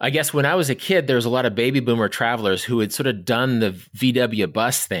 I guess when I was a kid, there was a lot of baby boomer travelers who had sort of done the VW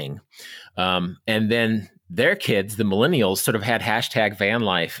bus thing. And then their kids, the millennials, sort of had #van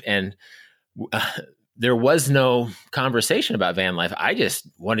life. And there was no conversation about van life. I just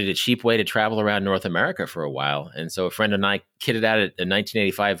wanted a cheap way to travel around North America for a while. And so a friend and I kitted out a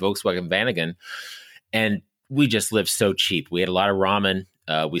 1985 Volkswagen Vanagon, and we just lived so cheap. We had a lot of ramen.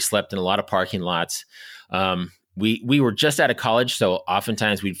 We slept in a lot of parking lots. We were just out of college, so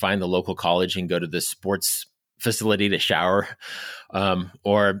oftentimes we'd find the local college and go to the sports facility to shower,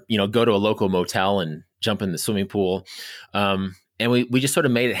 or go to a local motel and jump in the swimming pool. And we just sort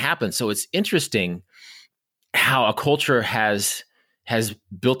of made it happen. So it's interesting how a culture has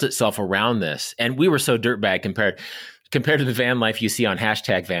built itself around this. And we were so dirtbag compared to the van life you see on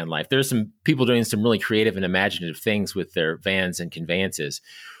 #van life. There's some people doing some really creative and imaginative things with their vans and conveyances.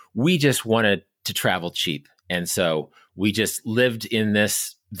 We just wanted to travel cheap. And so we just lived in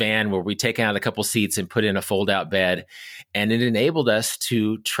this van where we take out a couple seats and put in a fold-out bed. And it enabled us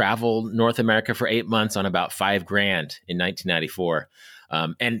to travel North America for 8 months on about $5,000 in 1994.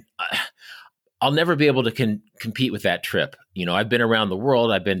 I'll never be able to compete with that trip. I've been around the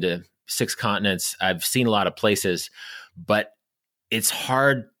world. I've been to 6 continents. I've seen a lot of places, but it's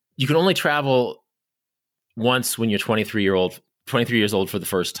hard. You can only travel once when you're 23 years old for the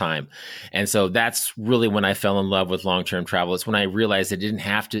first time. And so that's really when I fell in love with long-term travel. It's when I realized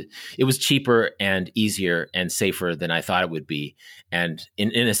it was cheaper and easier and safer than I thought it would be. And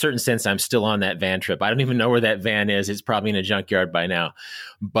in a certain sense, I'm still on that van trip. I don't even know where that van is. It's probably in a junkyard by now.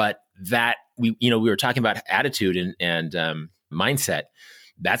 But that we were talking about attitude and mindset.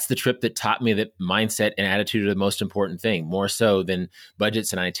 that's the trip that taught me that mindset and attitude are the most important thing, more so than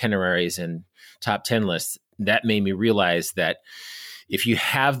budgets and itineraries and top 10 lists. That made me realize that if you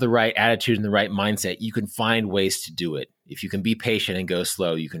have the right attitude and the right mindset, you can find ways to do it. If you can be patient and go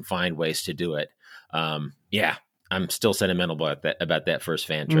slow, you can find ways to do it. Yeah, I'm still sentimental about that first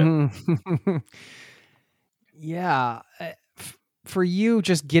van trip. Mm-hmm. Yeah. For you,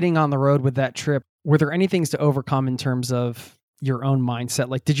 just getting on the road with that trip, were there any things to overcome in terms of your own mindset?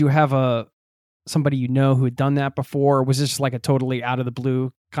 Like, did you have somebody you know who had done that before? Or was this just like a totally out of the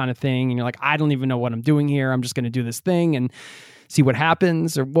blue kind of thing? And you're like, I don't even know what I'm doing here. I'm just going to do this thing and see what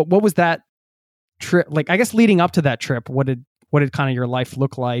happens. Or what was that trip like? I guess leading up to that trip, what did kind of your life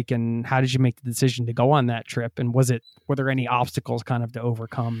look like, and how did you make the decision to go on that trip? And were there any obstacles kind of to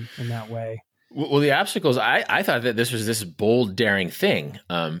overcome in that way? Well, the obstacles, I thought that this was this bold, daring thing,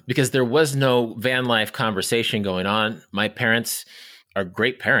 because there was no van life conversation going on. My parents are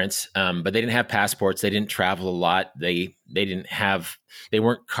great parents, but they didn't have passports. They didn't travel a lot. They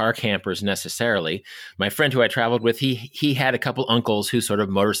weren't car campers necessarily. My friend who I traveled with, he had a couple uncles who sort of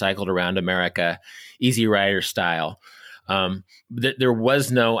motorcycled around America, easy rider style. There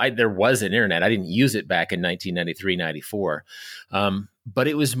was an internet. I didn't use it back in 1993, 94. But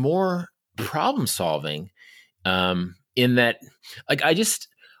it was more problem solving, in that, like,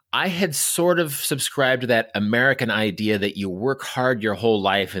 I had sort of subscribed to that American idea that you work hard your whole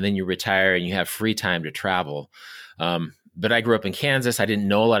life and then you retire and you have free time to travel. But I grew up in Kansas. I didn't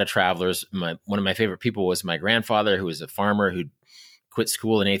know a lot of travelers. One of my favorite people was my grandfather, who was a farmer who quit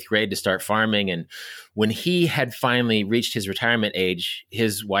school in 8th grade to start farming. And when he had finally reached his retirement age,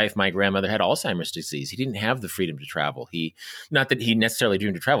 his wife, my grandmother, had Alzheimer's disease. He didn't have the freedom to travel. Not that he necessarily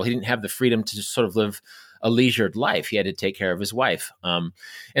dreamed to travel. He didn't have the freedom to just sort of live a leisured life. He had to take care of his wife.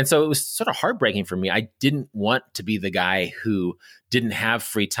 And so it was sort of heartbreaking for me. I didn't want to be the guy who didn't have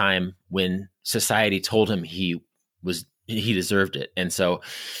free time when society told him he deserved it. And so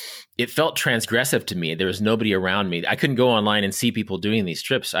it felt transgressive to me. There was nobody around me. I couldn't go online and see people doing these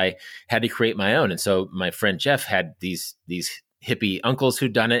trips. I had to create my own. And so my friend Jeff had these hippie uncles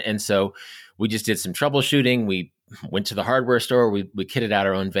who'd done it. And so we just did some troubleshooting. We went to the hardware store. We kitted out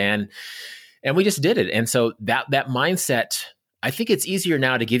our own van and we just did it. And so that mindset, I think it's easier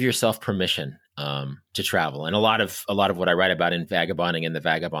now to give yourself permission to travel. And a lot of what I write about in Vagabonding and the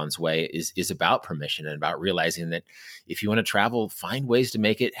Vagabond's Way is about permission and about realizing that if you want to travel, find ways to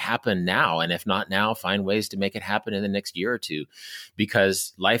make it happen now. And if not now, find ways to make it happen in the next year or two,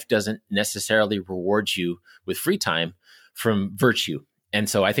 because life doesn't necessarily reward you with free time from virtue. And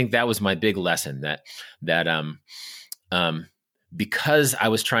so I think that was my big lesson, that because I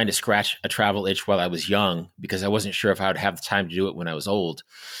was trying to scratch a travel itch while I was young, because I wasn't sure if I would have the time to do it when I was old.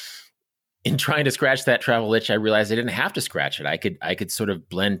 In trying to scratch that travel itch, I realized I didn't have to scratch it. I could sort of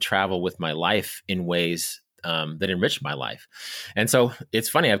blend travel with my life in ways that enriched my life. And so it's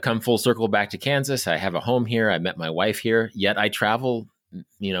funny, I've come full circle back to Kansas. I have a home here. I met my wife here, yet I travel,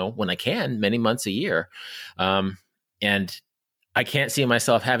 when I can, many months a year. And I can't see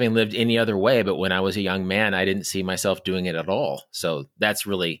myself having lived any other way, but when I was a young man, I didn't see myself doing it at all. So that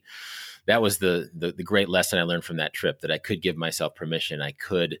was the great lesson I learned from that trip, that I could give myself permission. I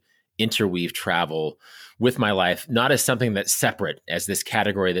could interweave travel with my life, not as something that's separate, as this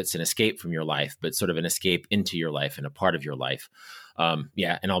category that's an escape from your life, but sort of an escape into your life and a part of your life.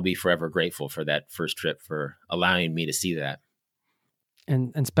 And I'll be forever grateful for that first trip, for allowing me to see that.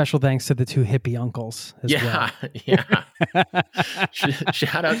 And special thanks to the two hippie uncles as well. Yeah.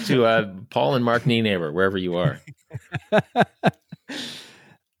 Shout out to Paul and Mark Nienaber, wherever you are.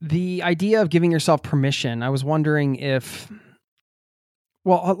 The idea of giving yourself permission, I was wondering if...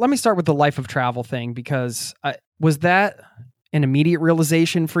 Well, let me start with the life of travel thing, because was that an immediate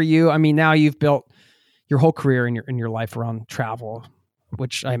realization for you? I mean, now you've built your whole career in your life around travel,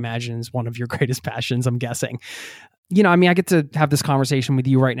 which I imagine is one of your greatest passions, I'm guessing. I get to have this conversation with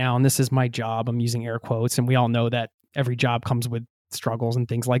you right now, and this is my job. I'm using air quotes, and we all know that every job comes with struggles and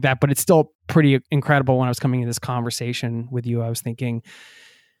things like that, but it's still pretty incredible. When I was coming into this conversation with you, I was thinking,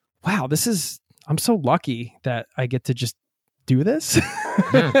 wow, I'm so lucky that I get to just do this.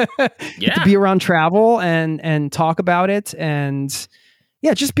 Yeah. To be around travel and talk about it, and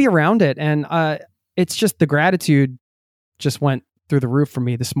just be around it. And it's just, the gratitude just went through the roof for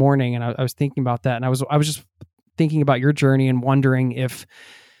me this morning. And I was thinking about that, and I was just thinking about your journey and wondering if,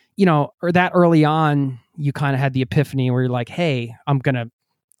 or that early on, you kind of had the epiphany where you're like, hey, I'm going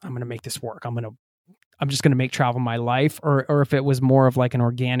to make this work. I'm just going to make travel my life, or if it was more of like an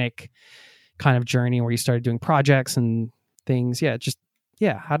organic kind of journey where you started doing projects and things. How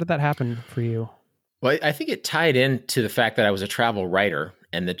did that happen for you? Well, I think it tied into the fact that I was a travel writer.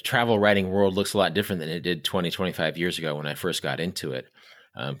 And the travel writing world looks a lot different than it did 20, 25 years ago when I first got into it.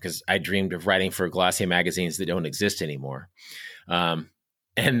 Because I dreamed of writing for glossy magazines that don't exist anymore. And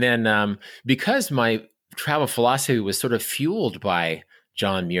then because my travel philosophy was sort of fueled by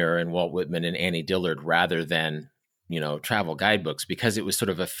John Muir and Walt Whitman and Annie Dillard rather than, travel guidebooks, because it was sort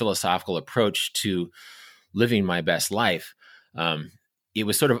of a philosophical approach to living my best life. It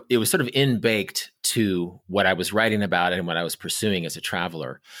was sort of in-baked to what I was writing about and what I was pursuing as a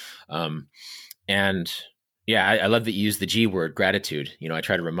traveler. And yeah, I love that you use the G word, gratitude. I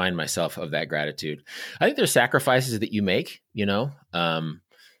try to remind myself of that gratitude. I think there's sacrifices that you make,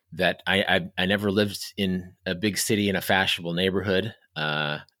 that I never lived in a big city in a fashionable neighborhood.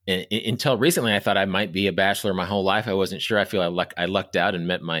 Until recently, I thought I might be a bachelor my whole life. I wasn't sure. I feel I lucked out and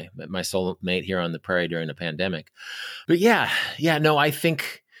met my soulmate here on the prairie during the pandemic. But I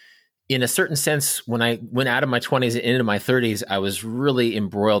think in a certain sense, when I went out of my 20s and into my 30s, I was really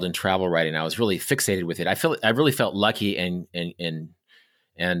embroiled in travel writing. I was really fixated with it. I really felt lucky and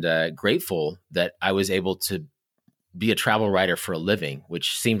grateful that I was able to be a travel writer for a living,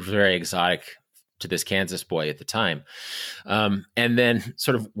 which seemed very exotic to this Kansas boy at the time. And then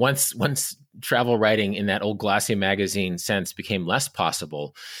sort of once travel writing in that old glossy magazine sense became less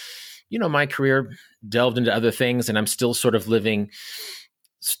possible, my career delved into other things, and I'm still sort of living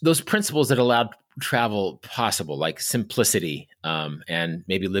those principles that allowed travel possible, like simplicity, and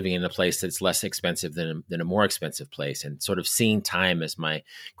maybe living in a place that's less expensive than a more expensive place, and sort of seeing time as my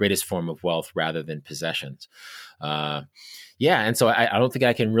greatest form of wealth rather than possessions. And so I don't think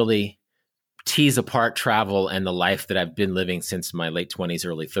I can really tease apart travel and the life that I've been living since my late 20s,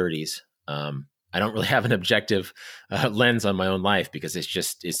 early 30s. I don't really have an objective lens on my own life because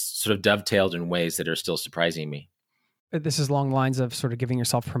it's sort of dovetailed in ways that are still surprising me. This is along the lines of sort of giving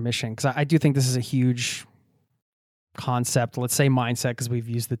yourself permission, because I do think this is a huge concept, let's say mindset, because we've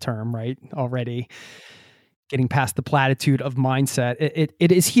used the term, right, already. Getting past the platitude of mindset,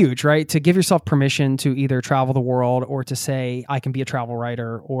 it is huge, right? To give yourself permission to either travel the world, or to say, I can be a travel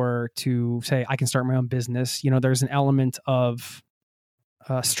writer, or to say, I can start my own business. There's an element of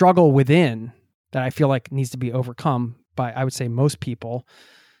struggle within that I feel like needs to be overcome by, I would say, most people.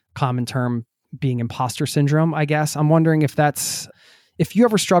 Common term being imposter syndrome, I guess. I'm wondering if you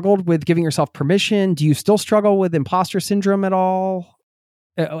ever struggled with giving yourself permission. Do you still struggle with imposter syndrome at all?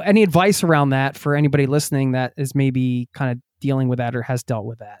 Any advice around that for anybody listening that is maybe kind of dealing with that or has dealt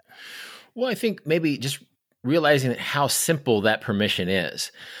with that? Well, I think maybe just realizing how simple that permission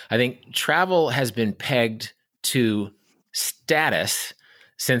is. I think travel has been pegged to status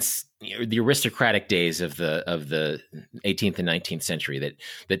since the aristocratic days of the 18th and 19th century,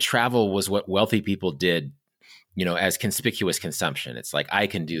 that travel was what wealthy people did, as conspicuous consumption. It's like, I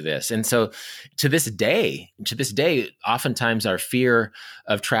can do this. And so to this day, oftentimes our fear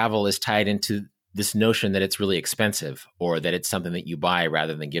of travel is tied into this notion that it's really expensive, or that it's something that you buy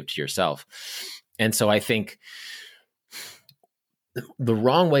rather than give to yourself. And so I think the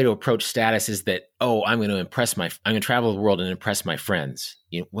wrong way to approach status is that, I'm going to travel the world and impress my friends.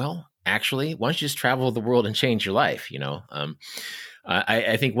 Well, actually, why don't you just travel the world and change your life?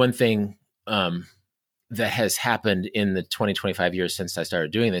 I think one thing that has happened in the 20, 25 years since I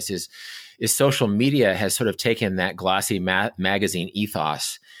started doing this is social media has sort of taken that glossy magazine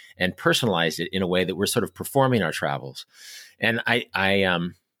ethos and personalized it in a way that we're sort of performing our travels. And I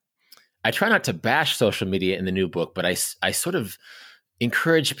try not to bash social media in the new book, but I sort of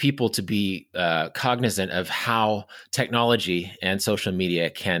encourage people to be cognizant of how technology and social media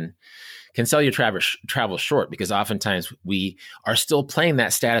can sell your travel short, because oftentimes we are still playing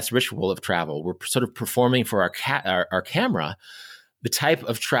that status ritual of travel. We're sort of performing for our camera the type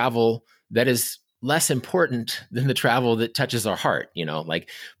of travel that is less important than the travel that touches our heart. Like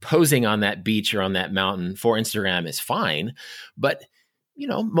posing on that beach or on that mountain for Instagram is fine, but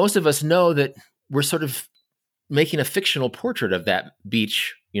most of us know that we're sort of making a fictional portrait of that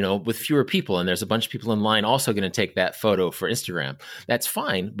beach, with fewer people, and there's a bunch of people in line also going to take that photo for Instagram. That's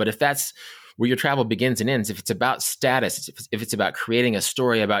fine. But if that's where your travel begins and ends, if it's about status, if it's about creating a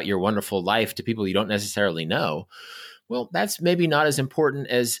story about your wonderful life to people you don't necessarily know, well, that's maybe not as important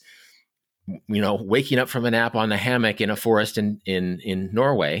as, waking up from a nap on a hammock in a forest in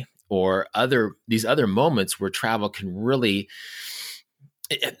Norway, or these other moments where travel can really,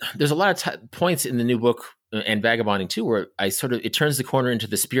 there's a lot of points in the new book and Vagabonding too, where it turns the corner into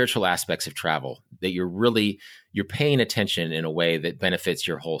the spiritual aspects of travel, that you're paying attention in a way that benefits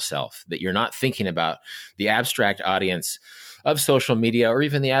your whole self, that you're not thinking about the abstract audience of social media, or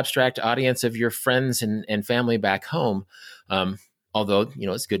even the abstract audience of your friends and family back home. Although,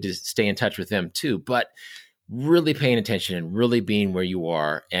 it's good to stay in touch with them too. But really paying attention and really being where you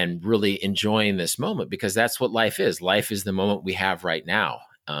are and really enjoying this moment, because that's what life is. Life is the moment we have right now.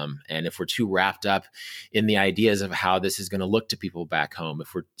 And if we're too wrapped up in the ideas of how this is going to look to people back home,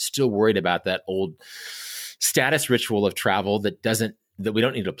 if we're still worried about that old status ritual of travel that we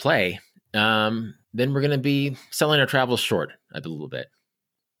don't need to play, then we're going to be selling our travels short a little bit.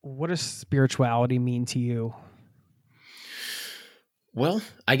 What does spirituality mean to you? Well,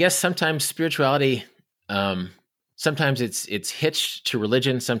 I guess sometimes spirituality, sometimes it's hitched to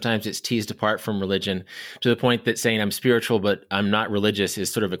religion. Sometimes it's teased apart from religion, to the point that saying I'm spiritual but I'm not religious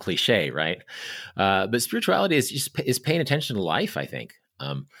is sort of a cliche, right? But spirituality is paying attention to life, I think.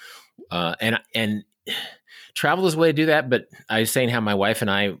 And travel is a way to do that. But I was saying how my wife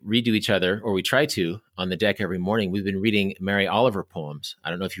and I read to each other, or we try to, on the deck every morning. We've been reading Mary Oliver poems. I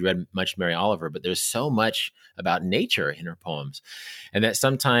don't know if you read much Mary Oliver, but there's so much about nature in her poems. And that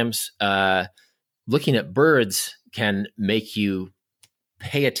sometimes looking at birds can make you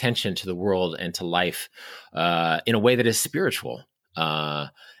pay attention to the world and to life in a way that is spiritual.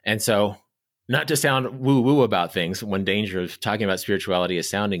 And so, not to sound woo-woo about things, one danger of talking about spirituality is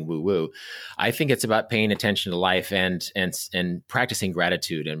sounding woo-woo. I think it's about paying attention to life and practicing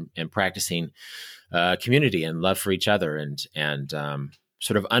gratitude and practicing community and love for each other and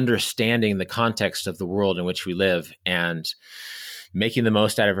sort of understanding the context of the world in which we live and making the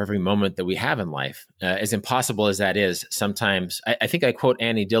most out of every moment that we have in life. As impossible as that is, sometimes I think I quote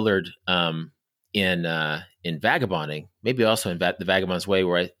Annie Dillard in Vagabonding, maybe also in The Vagabond's Way,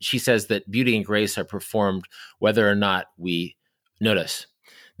 where she says that beauty and grace are performed whether or not we notice.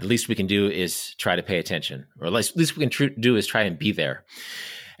 The least we can do is try to pay attention, or at least we can do is try and be there.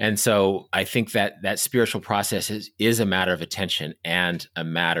 And so I think that spiritual process is a matter of attention and a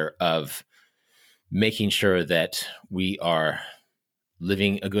matter of making sure that we are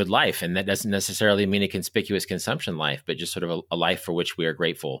living a good life. And that doesn't necessarily mean a conspicuous consumption life, but just sort of a life for which we are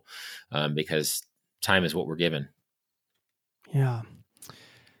grateful, because time is what we're given. Yeah.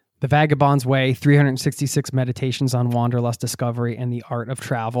 The Vagabond's Way, 366 Meditations on Wanderlust Discovery and the Art of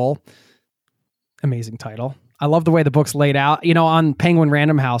Travel. Amazing title. I love the way the book's laid out. You know, on Penguin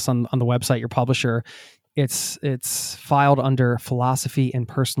Random House on the website, your publisher, it's filed under philosophy and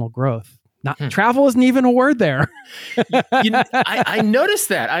personal growth. Travel isn't even a word there. I noticed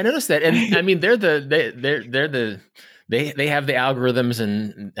that. And I mean, they have the algorithms,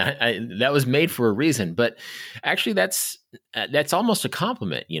 and that was made for a reason. But actually, that's almost a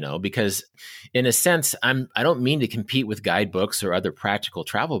compliment, because in a sense, I don't mean to compete with guidebooks or other practical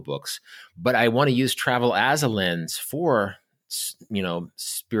travel books, but I want to use travel as a lens for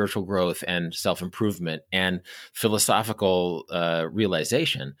spiritual growth and self-improvement and philosophical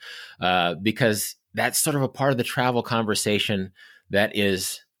realization, because that's sort of a part of the travel conversation that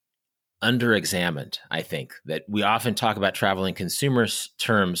is under-examined. I think that we often talk about travel in consumer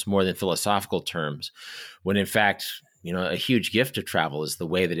terms more than philosophical terms, when in fact, a huge gift of travel is the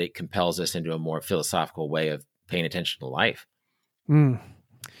way that it compels us into a more philosophical way of paying attention to life.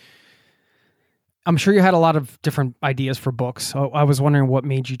 I'm sure you had a lot of different ideas for books. So I was wondering what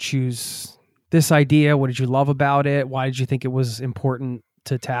made you choose this idea. What did you love about it? Why did you think it was important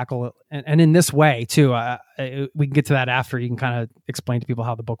to tackle it? And in this way too, we can get to that after. You can kind of explain to people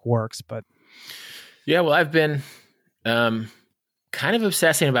how the book works, but. Yeah, well, I've been kind of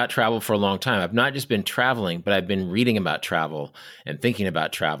obsessing about travel for a long time. I've not just been traveling, but I've been reading about travel and thinking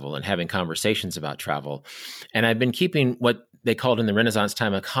about travel and having conversations about travel. And I've been keeping what they called in the Renaissance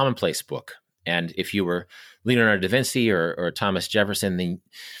time a commonplace book. And if you were Leonardo da Vinci or Thomas Jefferson, then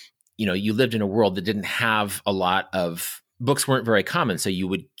you lived in a world that didn't have a lot of books, weren't very common. So you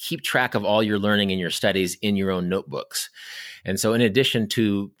would keep track of all your learning and your studies in your own notebooks. And so in addition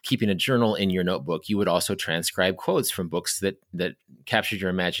to keeping a journal in your notebook, you would also transcribe quotes from books that captured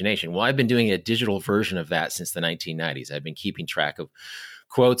your imagination. Well, I've been doing a digital version of that since the 1990s. I've been keeping track of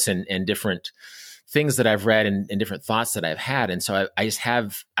quotes and different things that I've read and different thoughts that I've had. And so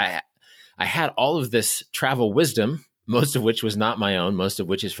I had all of this travel wisdom, most of which was not my own, most of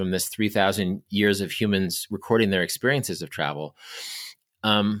which is from this 3,000 years of humans recording their experiences of travel.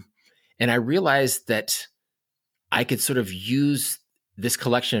 And I realized that I could sort of use this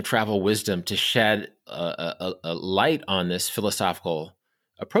collection of travel wisdom to shed a light on this philosophical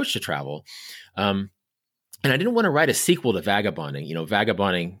approach to travel. And I didn't want to write a sequel to Vagabonding.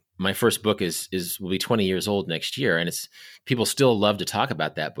 Vagabonding, my first book will be 20 years old next year, and people still love to talk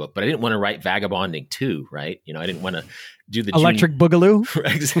about that book. But I didn't want to write Vagabonding 2, right? I didn't want to do the Electric Boogaloo.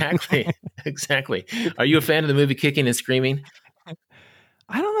 Exactly. Are you a fan of the movie Kicking and Screaming?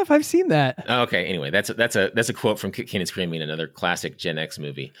 I don't know if I've seen that. Okay. Anyway, that's a quote from Kicking and Screaming, another classic Gen X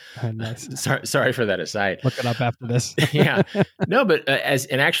movie. Oh, nice. Sorry for that aside. Look it up after this. Yeah. No, but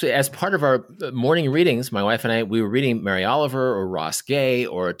as part of our morning readings, my wife and I, we were reading Mary Oliver or Ross Gay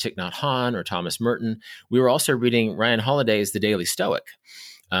or Thich Nhat Hanh or Thomas Merton. We were also reading Ryan Holiday's The Daily Stoic.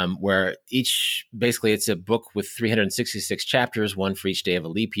 Where basically it's a book with 366 chapters, one for each day of a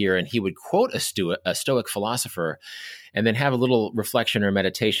leap year. And he would quote a Stoic philosopher and then have a little reflection or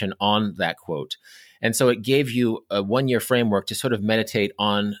meditation on that quote. And so it gave you a 1-year framework to sort of meditate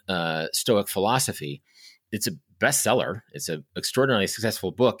on Stoic philosophy. It's a bestseller. It's an extraordinarily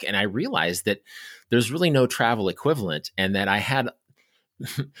successful book. And I realized that there's really no travel equivalent, and that I had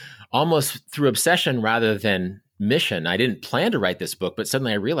almost through obsession rather than mission. I didn't plan to write this book, but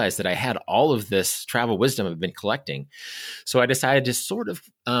suddenly I realized that I had all of this travel wisdom I've been collecting. So I decided to sort of,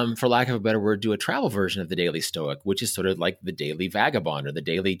 for lack of a better word, do a travel version of the Daily Stoic, which is sort of like the Daily Vagabond or the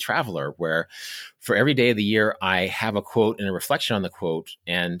Daily Traveler, where for every day of the year, I have a quote and a reflection on the quote,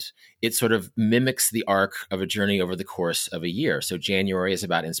 and it sort of mimics the arc of a journey over the course of a year. So January is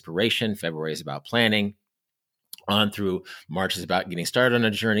about inspiration, February is about planning, on through March is about getting started on a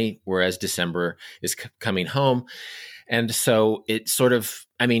journey, whereas December is coming home. And so it sort of,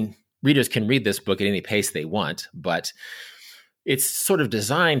 readers can read this book at any pace they want, but it's sort of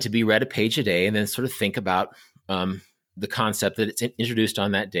designed to be read a page a day and then sort of think about the concept that it's introduced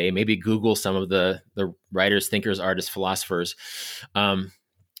on that day. Maybe Google some of the writers, thinkers, artists, philosophers, and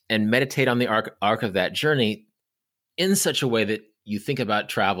meditate on the arc of that journey in such a way that you think about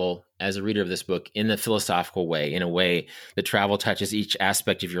travel as a reader of this book in a philosophical way, in a way that travel touches each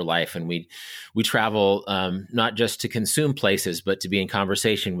aspect of your life. And we travel not just to consume places, but to be in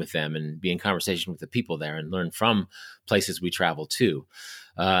conversation with them and be in conversation with the people there and learn from places we travel to.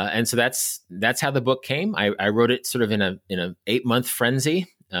 And so that's how the book came. I wrote it sort of in a 8-month frenzy.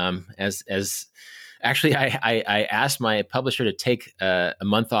 Actually, I asked my publisher to take a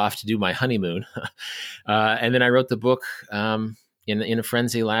month off to do my honeymoon. And then I wrote the book in a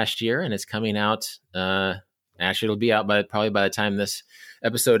frenzy last year, and it's coming out. Actually, it'll be out probably by the time this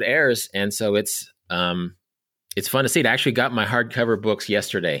episode airs. And so it's fun to see. I actually got my hardcover books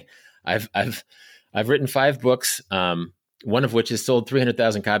yesterday. I've written 5 books, one of which has sold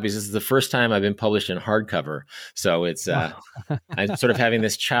 300,000 copies. This is the first time I've been published in hardcover. So it's I'm sort of having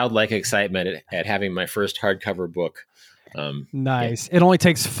this childlike excitement at having my first hardcover book. Nice. Yeah. It only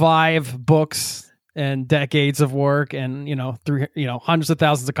takes 5 books and decades of work and, hundreds of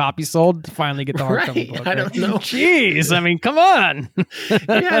thousands of copies sold to finally get the hardcover book. I don't know. Jeez. Come on.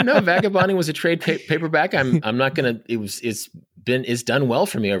 Yeah, no, Vagabonding was a trade paperback. I'm not going to, it's done well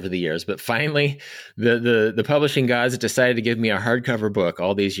for me over the years, but finally the publishing gods decided to give me a hardcover book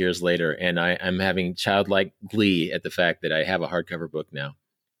all these years later. And I'm having childlike glee at the fact that I have a hardcover book now.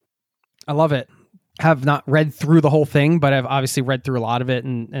 I love it. Have not read through the whole thing, but I've obviously read through a lot of it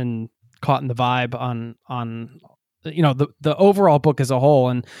and caught in the vibe on the overall book as a whole.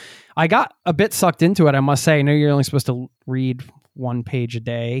 And I got a bit sucked into it, I must say. I know you're only supposed to read 1 page a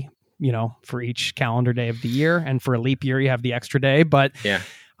day, for each calendar day of the year. And for a leap year, you have the extra day. But yeah,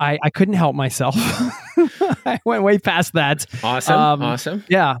 I couldn't help myself. I went way past that. Awesome.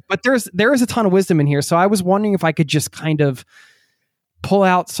 Yeah. But there is a ton of wisdom in here. So I was wondering if I could just kind of pull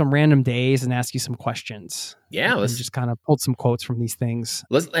out some random days and ask you some questions. Yeah, let's just kind of pull some quotes from these things.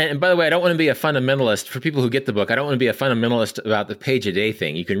 And by the way, I don't want to be a fundamentalist. For people who get the book, I don't want to be a fundamentalist about the page a day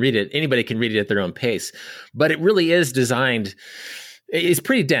thing. You can read it. Anybody can read it at their own pace. But it really is designed. It's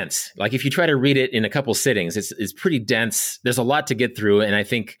pretty dense. Like if you try to read it in a couple sittings, it's pretty dense. There's a lot to get through, and I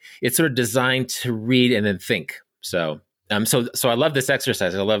think it's sort of designed to read and then think. So I love this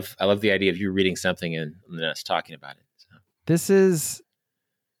exercise. I love the idea of you reading something and us talking about it. So.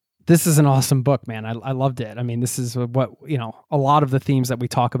 This is an awesome book, man. I loved it. This is what, a lot of the themes that we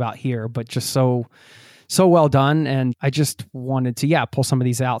talk about here, but just so well done. And I just wanted to, pull some of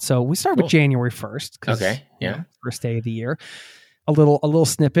these out. So we start with January 1st. Okay. Yeah. First day of the year. A little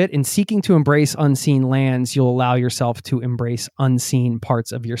snippet. In seeking to embrace unseen lands, you'll allow yourself to embrace unseen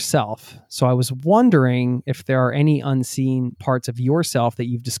parts of yourself. So I was wondering if there are any unseen parts of yourself that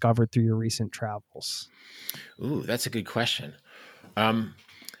you've discovered through your recent travels. Ooh, that's a good question.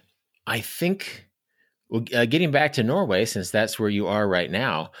 I think, getting back to Norway, since that's where you are right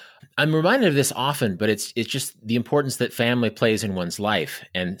now, I'm reminded of this often, but it's just the importance that family plays in one's life.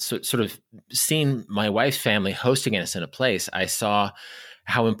 And so sort of seeing my wife's family hosting us in a place, I saw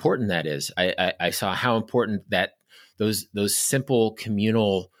how important that is. I saw how important that those simple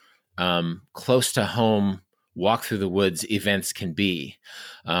communal, close to home, walk through the woods events can be.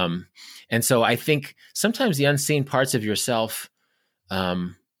 And so I think sometimes the unseen parts of yourself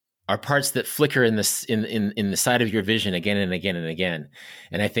are parts that flicker in the side of your vision again and again and again.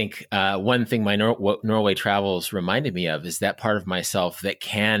 And I think one thing my Norway travels reminded me of is that part of myself that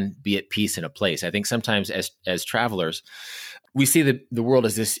can be at peace in a place. I think sometimes as travelers, we see the world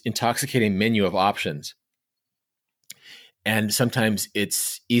as this intoxicating menu of options. And sometimes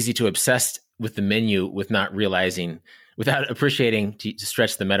it's easy to obsess with the menu without appreciating, to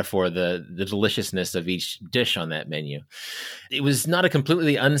stretch the metaphor, the deliciousness of each dish on that menu. It was not a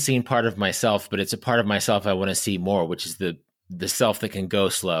completely unseen part of myself, but it's a part of myself I want to see more, which is the self that can go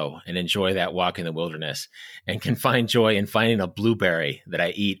slow and enjoy that walk in the wilderness and can find joy in finding a blueberry that I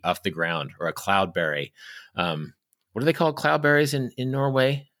eat off the ground, or a cloudberry. What do they call cloudberries in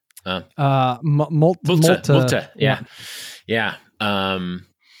Norway? Multe. Yeah.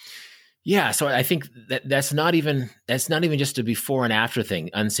 Yeah. So I think that's not even just a before and after thing,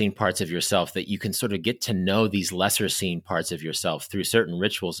 unseen parts of yourself, that you can sort of get to know these lesser seen parts of yourself through certain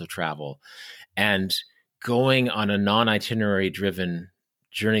rituals of travel. And going on a non-itinerary driven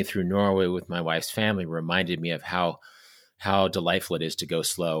journey through Norway with my wife's family reminded me of how delightful it is to go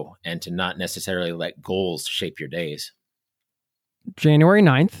slow and to not necessarily let goals shape your days. January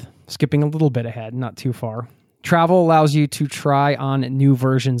 9th, skipping a little bit ahead, not too far. Travel allows you to try on new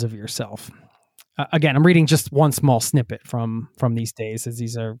versions of yourself. Again, I'm reading just one small snippet from these days, as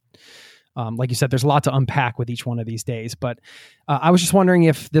these are, like you said, there's a lot to unpack with each one of these days. But I was just wondering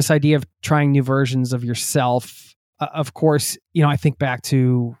if this idea of trying new versions of yourself, of course, I think back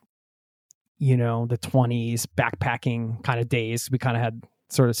to, the 20s backpacking kind of days. We kind of had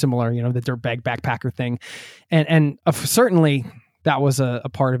sort of similar, the dirtbag backpacker thing. And certainly that was a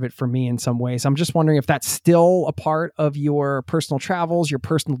part of it for me in some ways. I'm just wondering if that's still a part of your personal travels, your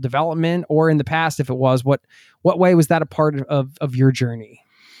personal development, or in the past, if it was, what way was that a part of your journey?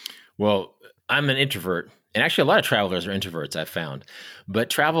 Well, I'm an introvert, and actually a lot of travelers are introverts, I've found. But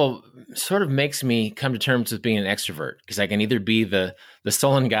travel sort of makes me come to terms with being an extrovert, because I can either be the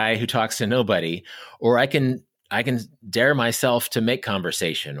sullen guy who talks to nobody, or I can dare myself to make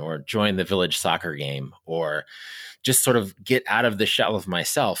conversation, or join the village soccer game, or just sort of get out of the shell of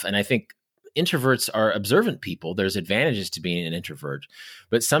myself. And I think introverts are observant people. There's advantages to being an introvert,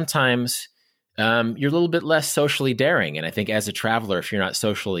 but sometimes you're a little bit less socially daring. And I think as a traveler, if you're not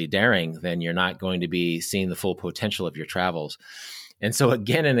socially daring, then you're not going to be seeing the full potential of your travels. And so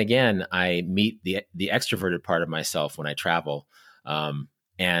again and again, I meet the extroverted part of myself when I travel.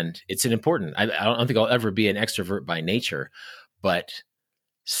 And it's an important, I don't think I'll ever be an extrovert by nature, but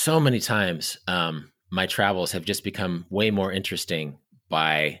so many times, my travels have just become way more interesting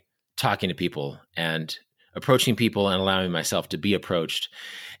by talking to people and approaching people and allowing myself to be approached.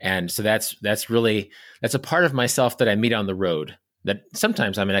 And so that's a part of myself that I meet on the road. That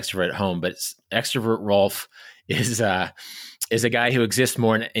sometimes I'm an extrovert at home, but extrovert Rolf is a guy who exists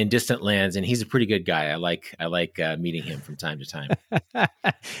more in distant lands, and he's a pretty good guy. I like meeting him from time to time.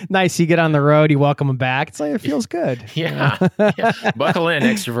 Nice. You get on the road, you welcome him back. It's like, it feels good. Yeah. Buckle in,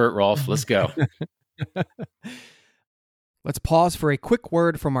 extrovert Rolf. Let's go. Let's pause for a quick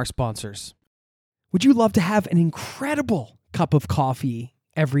word from our sponsors. Would you love to have an incredible cup of coffee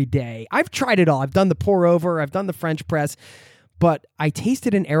every day? I've tried it all. I've done the pour over, I've done the French press, but I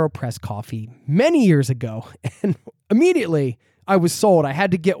tasted an AeroPress coffee many years ago, and immediately I was sold. I had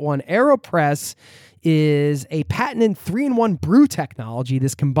to get one. AeroPress is a patented 3-in-1 brew technology.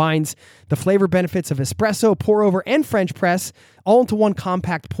 This combines the flavor benefits of espresso, pour over, and French press all into one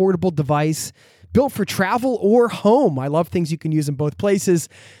compact portable device built for travel or home. I love things you can use in both places.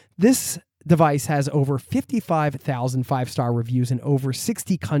 This device has over 55,000 5-star reviews in over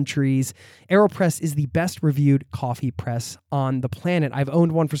 60 countries. AeroPress is the best reviewed coffee press on the planet. I've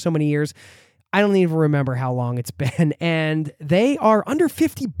owned one for so many years, I don't even remember how long it's been. And they are under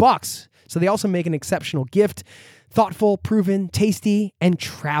 $50. So they also make an exceptional gift. Thoughtful, proven, tasty, and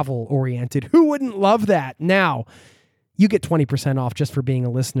travel-oriented. Who wouldn't love that? Now, you get 20% off just for being a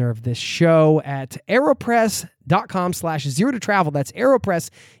listener of this show at aeropress.com/zero to travel. That's AeroPress,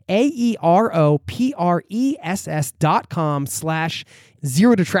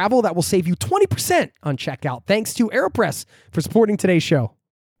 AeroPress.com/zero to travel. That will save you 20% on checkout. Thanks to AeroPress for supporting today's show.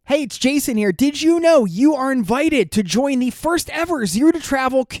 Hey, it's Jason here. Did you know you are invited to join the first ever Zero to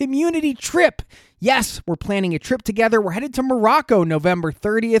Travel community trip? Yes, we're planning a trip together. We're headed to Morocco November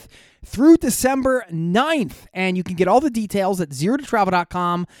 30th through December 9th. And you can get all the details at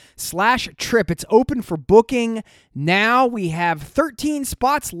zerototravel.com/trip. It's open for booking now. We have 13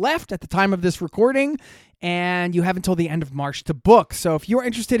 spots left at the time of this recording, and you have until the end of March to book. So if you're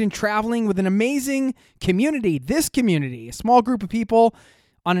interested in traveling with an amazing community, this community, a small group of people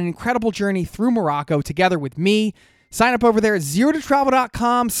on an incredible journey through Morocco together with me, Sign up over there at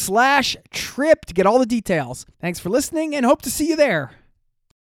zerototravel.com/trip to get all the details. Thanks for listening and hope to see you there.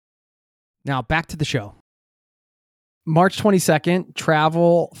 Now back to the show. March 22nd,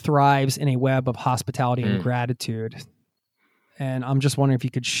 travel thrives in a web of hospitality and gratitude. And I'm just wondering if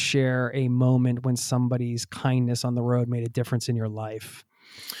you could share a moment when somebody's kindness on the road made a difference in your life.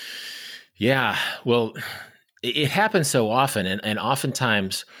 Yeah, well, it happens so often, and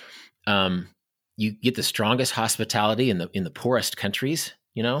oftentimes you get the strongest hospitality in the poorest countries.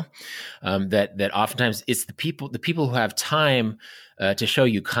 That oftentimes it's the people who have time to show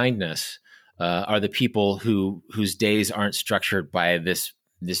you kindness are the people whose days aren't structured by this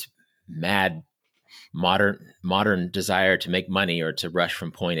mad modern desire to make money or to rush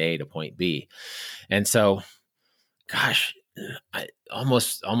from point A to point B. And so, gosh,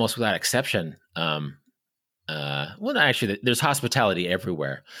 almost without exception, actually, there's hospitality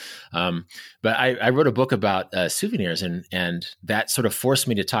everywhere. But I wrote a book about souvenirs, and that sort of forced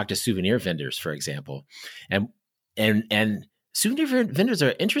me to talk to souvenir vendors, for example. And souvenir vendors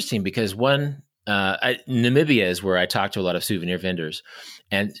are interesting because Namibia is where I talk to a lot of souvenir vendors.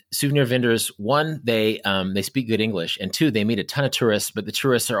 And souvenir vendors, one, they speak good English, and two, they meet a ton of tourists, but the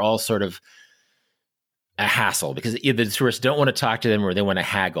tourists are all sort of a hassle because either the tourists don't want to talk to them or they want to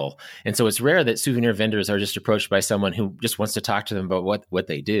haggle. And so it's rare that souvenir vendors are just approached by someone who just wants to talk to them about what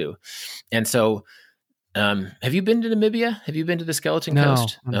they do. And so, have you been to Namibia? Have you been to the Skeleton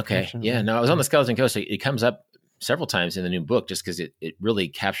Coast? Okay. Yeah, no, I was on the Skeleton Coast. It comes up several times in the new book just because it really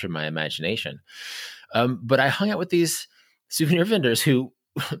captured my imagination. But I hung out with these souvenir vendors who,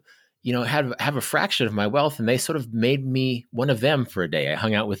 have a fraction of my wealth, and they sort of made me one of them for a day. I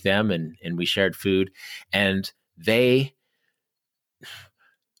hung out with them and we shared food, and it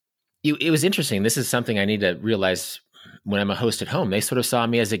was interesting. This is something I need to realize when I'm a host at home. They sort of saw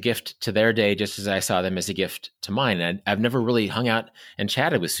me as a gift to their day, just as I saw them as a gift to mine. And I've never really hung out and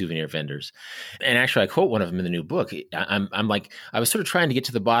chatted with souvenir vendors. And actually, I quote one of them in the new book. I'm like, I was sort of trying to get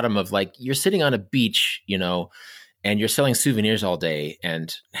to the bottom of, like, you're sitting on a beach, and you're selling souvenirs all day.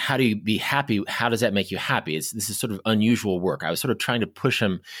 And how do you be happy? How does that make you happy? This is sort of unusual work. I was sort of trying to push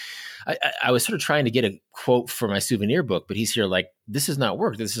him. I was sort of trying to get a quote for my souvenir book, but he's here like, this is not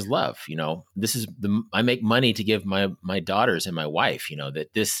work. This is love. I make money to give my daughters and my wife,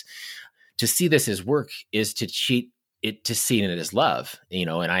 to see this as work is to cheat it, to see it as love,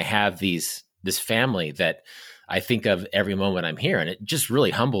 and I have this family that I think of every moment I'm here. And it just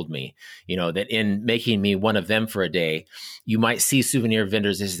really humbled me, that in making me one of them for a day, you might see souvenir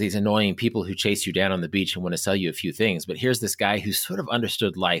vendors as these annoying people who chase you down on the beach and want to sell you a few things. But here's this guy who sort of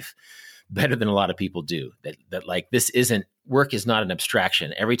understood life better than a lot of people do, that like, work is not an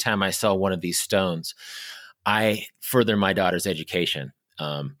abstraction. Every time I sell one of these stones, I further my daughter's education.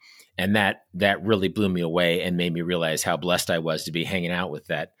 And that really blew me away and made me realize how blessed I was to be hanging out with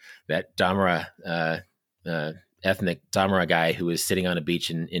that Damara, ethnic Damara guy who was sitting on a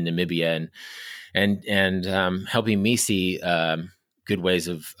beach in Namibia and helping me see good ways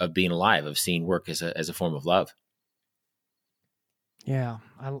of being alive, of seeing work as a form of love. Yeah,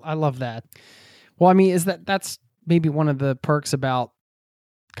 I love that. Well, I mean, that's maybe one of the perks about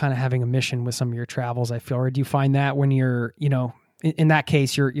kind of having a mission with some of your travels, I feel, or do you find that when you're, in that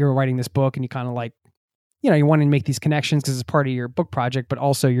case, you're writing this book and you kind of like, you want to make these connections because it's part of your book project, but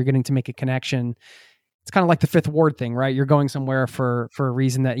also you're getting to make a connection. It's kind of like the Fifth Ward thing, right? You're going somewhere for a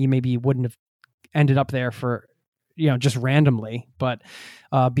reason that you maybe wouldn't have ended up there for, just randomly. But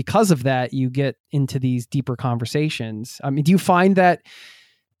because of that, you get into these deeper conversations. I mean, do you find that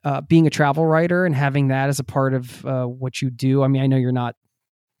being a travel writer and having that as a part of what you do? I mean, I know you're not,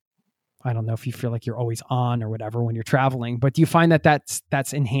 I don't know if you feel like you're always on or whatever when you're traveling, but do you find that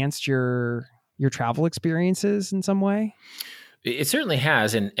that's enhanced your travel experiences in some way? It certainly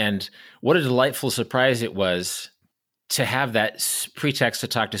has. And what a delightful surprise it was to have that pretext to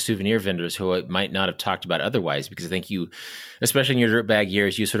talk to souvenir vendors who I might not have talked about otherwise, because I think you, especially in your dirtbag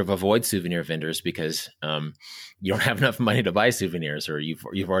years, you sort of avoid souvenir vendors because you don't have enough money to buy souvenirs, or you've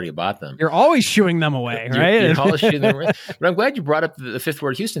already bought them. You're always shooing them away, right? You're always shooing them away. But I'm glad you brought up the Fifth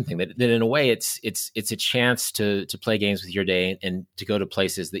Ward Houston thing. That in a way, it's a chance to play games with your day and to go to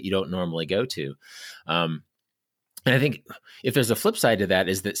places that you don't normally go to. And I think if there's a flip side to that,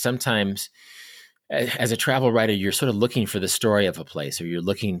 is that sometimes as a travel writer, you're sort of looking for the story of a place, or you're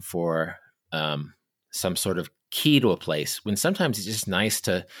looking for some sort of key to a place, when sometimes it's just nice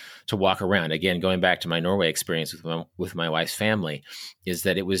to walk around. Again, going back to my Norway experience with my wife's family, is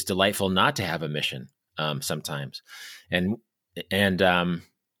that it was delightful not to have a mission sometimes. And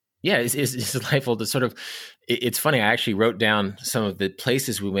it's delightful to sort of It's funny. I actually wrote down some of the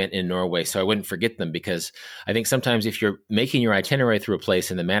places we went in Norway so I wouldn't forget them, because I think sometimes if you're making your itinerary through a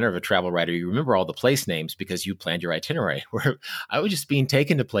place in the manner of a travel writer, you remember all the place names because you planned your itinerary. Where I was just being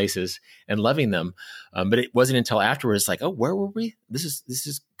taken to places and loving them. But it wasn't until afterwards, like, oh, where were we? This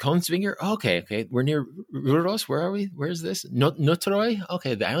is Kongsvinger. Oh, okay. We're near Røros. Where are we? Where is this? Nøtterøy?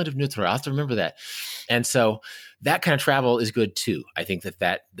 Okay, the island of Nøtterøy. I'll have to remember that. And so that kind of travel is good too. I think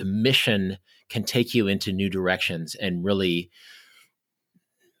that the mission can take you into new directions and really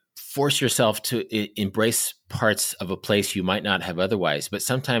force yourself to embrace parts of a place you might not have otherwise. But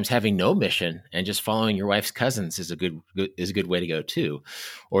sometimes having no mission and just following your wife's cousins is a good way to go too.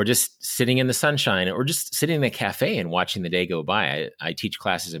 Or just sitting in the sunshine, or just sitting in a cafe and watching the day go by. I teach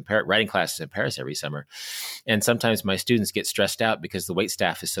classes in Paris, writing classes in Paris every summer. And sometimes my students get stressed out because the wait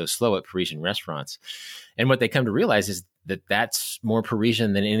staff is so slow at Parisian restaurants. And what they come to realize is that that's more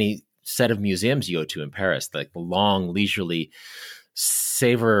Parisian than any set of museums you go to in Paris. Like the long, leisurely,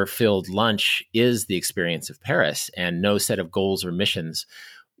 savor-filled lunch is the experience of Paris, and no set of goals or missions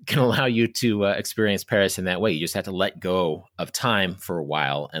can allow you to experience Paris in that way. You just have to let go of time for a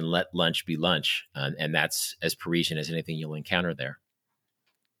while and let lunch be lunch, and that's as Parisian as anything you'll encounter there.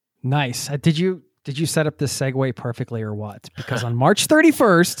 Nice. Did you set up this segue perfectly or what? Because on March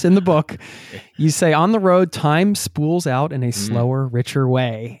 31st in the book, you say, on the road, time spools out in a slower, richer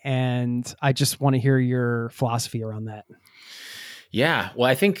way. And I just want to hear your philosophy around that. Yeah. Well,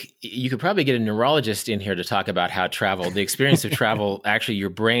 I think you could probably get a neurologist in here to talk about how the experience of travel, actually your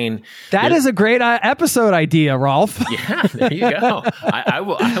brain. That is a great episode idea, Rolf. Yeah, there you go. I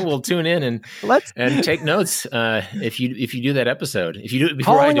will tune in and take notes if you do that episode. If you do it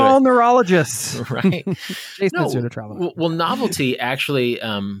before Calling I do all it. Neurologists. Right. Jason's here to travel. Well, novelty actually,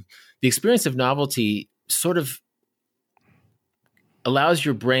 the experience of novelty sort of allows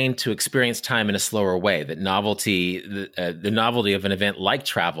your brain to experience time in a slower way. That novelty, the novelty of an event like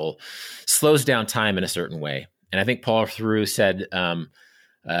travel, slows down time in a certain way. And I think Paul Theroux said,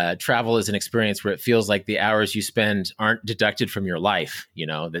 travel is an experience where it feels like the hours you spend aren't deducted from your life.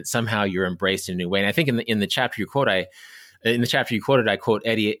 That somehow you're embraced in a new way. And I think in the chapter you quoted, I quote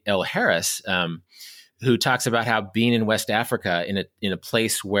Eddie L. Harris, who talks about how being in West Africa in a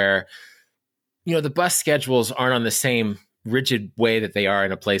place where the bus schedules aren't on the same rigid way that they are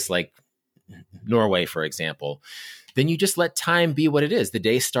in a place like Norway, for example, then you just let time be what it is. The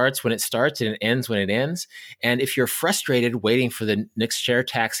day starts when it starts and it ends when it ends. And if you're frustrated waiting for the next share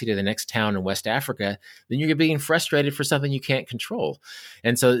taxi to the next town in West Africa, then you're being frustrated for something you can't control.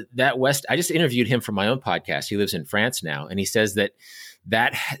 And so I just interviewed him for my own podcast. He lives in France now. And he says that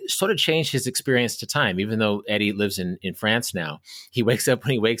sort of changed his experience to time. Even though Eddie lives in France now, he wakes up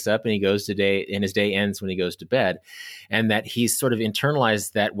when he wakes up and he goes to day, and his day ends when he goes to bed. And that he's sort of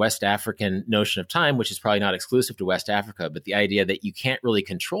internalized that West African notion of time, which is probably not exclusive to West Africa, but the idea that you can't really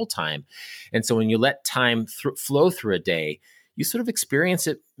control time. And so when you let time flow through a day, you sort of experience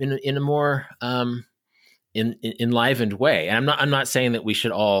it in a more enlivened way. And I'm not saying that we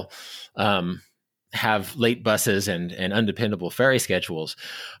should all have late buses and undependable ferry schedules,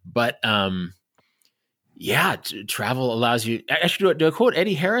 but travel allows you. Actually, do I quote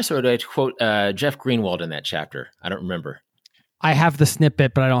Eddie Harris or do I quote Jeff Greenwald in that chapter? I don't remember. I have the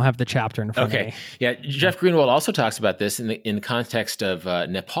snippet, but I don't have the chapter in front of me. Yeah, Jeff Greenwald also talks about this in the context of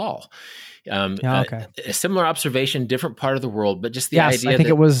Nepal. A similar observation, different part of the world, but just the idea. I think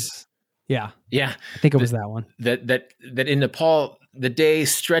it was. Yeah. I think it was that one. That in Nepal, the day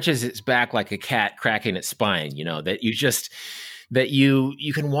stretches its back like a cat cracking its spine. That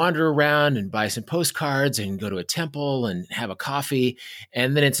you can wander around and buy some postcards and go to a temple and have a coffee,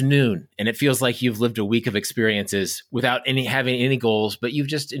 and then it's noon and it feels like you've lived a week of experiences without having any goals, but you've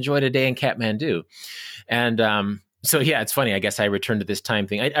just enjoyed a day in Kathmandu. And so it's funny. I guess I return to this time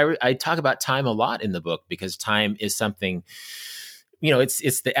thing. I talk about time a lot in the book because time is something.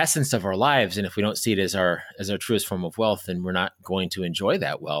 It's the essence of our lives, and if we don't see it as our truest form of wealth, then we're not going to enjoy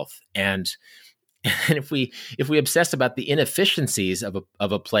that wealth. And if we obsess about the inefficiencies of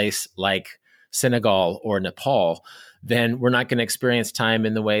a place like Senegal or Nepal, then we're not going to experience time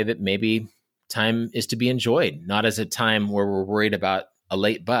in the way that maybe time is to be enjoyed, not as a time where we're worried about a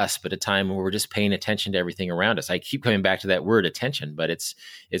late bus, but a time where we're just paying attention to everything around us. I keep coming back to that word attention, but it's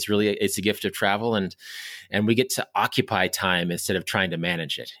a gift of travel, and we get to occupy time instead of trying to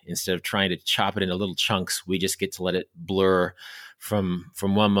manage it. Instead of trying to chop it into little chunks, we just get to let it blur from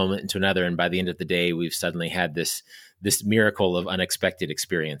one moment into another. And by the end of the day, we've suddenly had this miracle of unexpected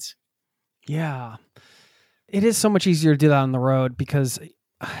experience. Yeah. It is so much easier to do that on the road because,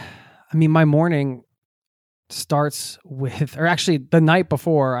 my morning starts with, or actually the night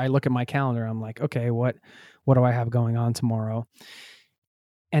before, I look at my calendar. I'm like, okay, what What do I have going on tomorrow?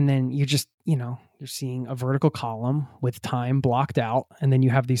 And then you just, you're seeing a vertical column with time blocked out. And then you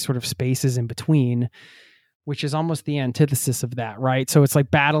have these sort of spaces in between, which is almost the antithesis of that, right? So it's like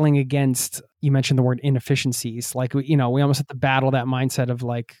battling against, you mentioned the word inefficiencies. Like, we almost have to battle that mindset of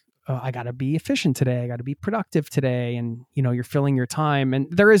like, I got to be efficient today. I got to be productive today. And, you're filling your time. And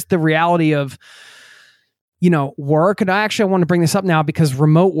there is the reality of, work. And I want to bring this up now because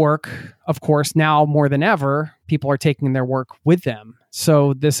remote work, of course, now more than ever, people are taking their work with them.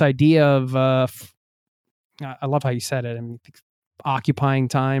 So this idea of, I love how you said it. I mean, occupying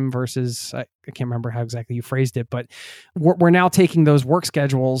time versus, I can't remember how exactly you phrased it, but we're now taking those work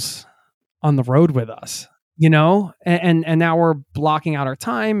schedules on the road with us, and now we're blocking out our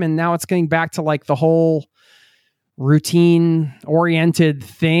time. And now it's getting back to like the whole routine oriented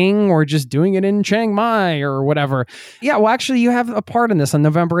thing, or just doing it in Chiang Mai or whatever. Yeah. Well, actually you have a part in this on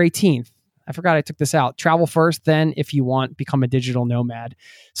November 18th. I forgot I took this out. Travel first, then if you want, become a digital nomad.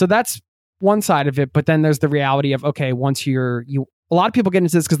 So that's one side of it. But then there's the reality of, okay, once a lot of people get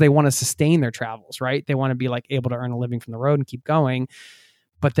into this because they want to sustain their travels, right? They want to be like able to earn a living from the road and keep going.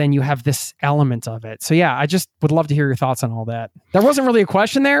 But then you have this element of it. So yeah, I just would love to hear your thoughts on all that. There wasn't really a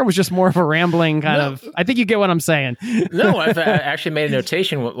question there. It was just more of a rambling kind of, I think you get what I'm saying. No, I actually made a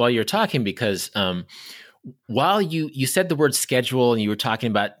notation while you're talking because while you said the word schedule and you were talking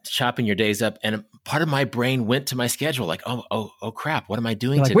about chopping your days up, and part of my brain went to my schedule, like, oh crap, what am I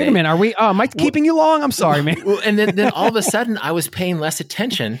doing today? Wait a minute, am I keeping you long? I'm sorry, man. And then all of a sudden I was paying less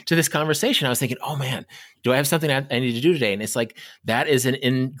attention to this conversation. I was thinking, oh man, do I have something I need to do today? And it's like, that is an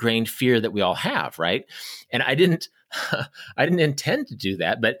ingrained fear that we all have, right? And I didn't intend to do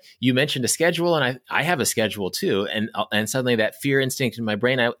that, but you mentioned a schedule, and I have a schedule too. And suddenly that fear instinct in my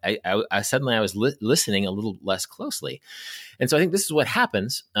brain, I suddenly was listening a little less closely. And so I think this is what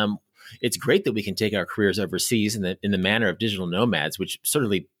happens. It's great that we can take our careers overseas in the manner of digital nomads, which sort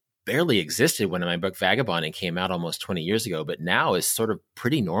of barely existed when my book Vagabond came out almost 20 years ago, but now is sort of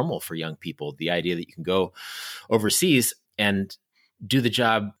pretty normal for young people. The idea that you can go overseas and do the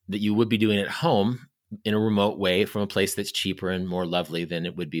job that you would be doing at home in a remote way from a place that's cheaper and more lovely than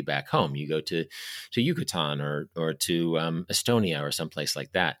it would be back home. You go to Yucatan or to Estonia or someplace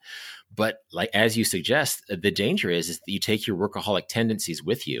like that. But like, as you suggest, the danger is that you take your workaholic tendencies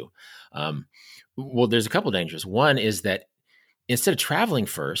with you. Well, there's a couple of dangers. One is that instead of traveling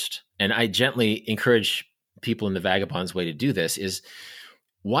first, and I gently encourage people in the Vagabond's way to do this, is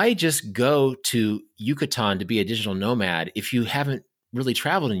why just go to Yucatan to be a digital nomad if you haven't really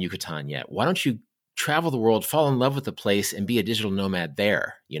traveled in Yucatan yet? Why don't you travel the world, fall in love with the place, and be a digital nomad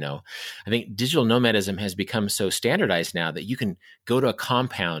there? I think digital nomadism has become so standardized now that you can go to a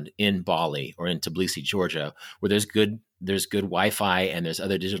compound in Bali or in Tbilisi, Georgia, where there's good Wi-Fi and there's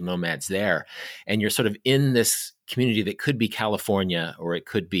other digital nomads there. And you're sort of in this community that could be California, or it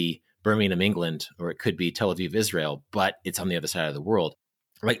could be Birmingham, England, or it could be Tel Aviv, Israel, but it's on the other side of the world.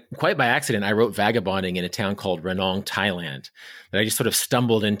 Like, quite by accident, I wrote Vagabonding in a town called Ranong, Thailand, that I just sort of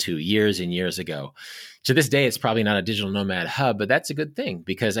stumbled into years and years ago. To this day, it's probably not a digital nomad hub, but that's a good thing,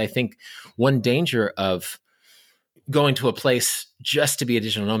 because I think one danger of going to a place just to be a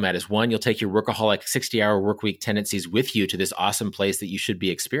digital nomad is, one, you'll take your workaholic 60-hour work week tendencies with you to this awesome place that you should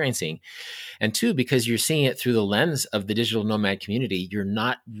be experiencing. And two, because you're seeing it through the lens of the digital nomad community, you're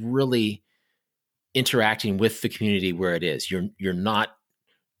not really interacting with the community where it is. You're not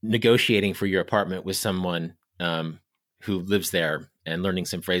negotiating for your apartment with someone who lives there and learning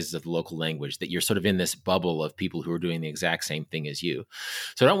some phrases of the local language, that you're sort of in this bubble of people who are doing the exact same thing as you.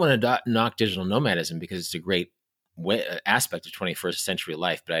 So I don't want to knock digital nomadism, because it's a great aspect of 21st century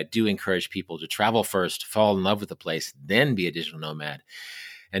life, but I do encourage people to travel first, fall in love with the place, then be a digital nomad.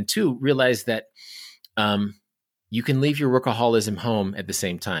 And two, realize that you can leave your workaholism home at the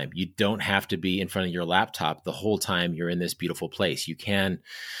same time. You don't have to be in front of your laptop the whole time you're in this beautiful place. You can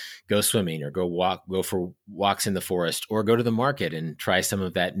go swimming, or go for walks in the forest, or go to the market and try some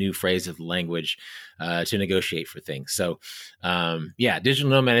of that new phrase of the language to negotiate for things. So digital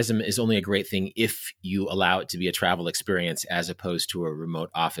nomadism is only a great thing if you allow it to be a travel experience, as opposed to a remote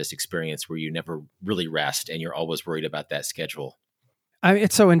office experience where you never really rest and you're always worried about that schedule. I mean,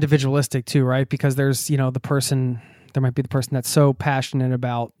 it's so individualistic too, right? Because there's, there might be the person that's so passionate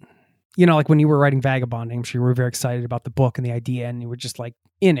about, like when you were writing Vagabonding, I'm sure you were very excited about the book and the idea, and you were just like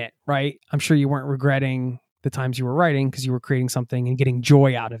in it, right? I'm sure you weren't regretting the times you were writing, because you were creating something and getting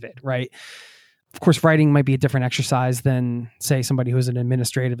joy out of it, right? Of course, writing might be a different exercise than, say, somebody who's an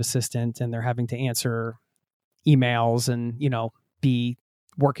administrative assistant and they're having to answer emails and, be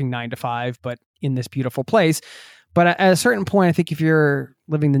working 9 to 5, but in this beautiful place. But at a certain point, I think if you're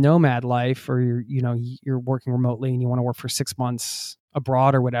living the nomad life, or you're working remotely and you want to work for 6 months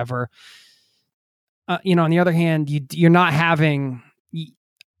abroad or whatever, on the other hand, you're not having.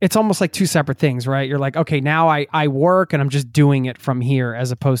 It's almost like two separate things, right? You're like, okay, now I work and I'm just doing it from here,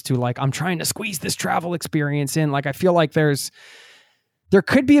 as opposed to like, I'm trying to squeeze this travel experience in. Like, I feel like there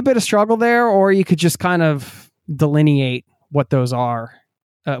could be a bit of struggle there, or you could just kind of delineate what those are,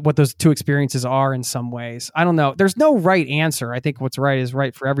 what those two experiences are in some ways. I don't know. There's no right answer. I think what's right is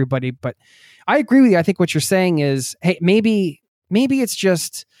right for everybody, but I agree with you. I think what you're saying is, hey, maybe it's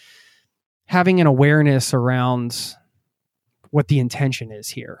just having an awareness around what the intention is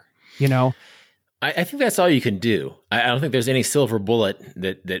here, I think that's all you can do. I don't think there's any silver bullet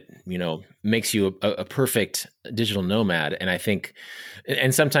that makes you a perfect digital nomad. And I think,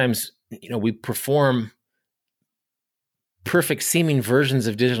 and sometimes we perform perfect seeming versions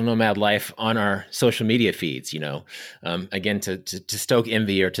of digital nomad life on our social media feeds, again, to stoke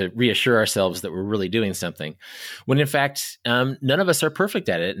envy or to reassure ourselves that we're really doing something, when in fact, none of us are perfect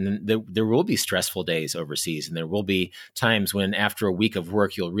at it. And there will be stressful days overseas. And there will be times when after a week of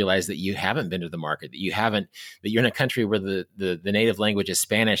work, you'll realize that you haven't been to the market, that you're in a country where the native language is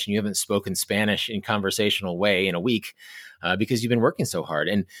Spanish and you haven't spoken Spanish in conversational way in a week because you've been working so hard.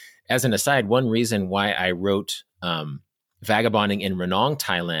 And as an aside, one reason why I wrote, Vagabonding in Ranong,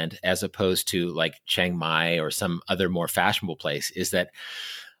 Thailand, as opposed to like Chiang Mai or some other more fashionable place, is that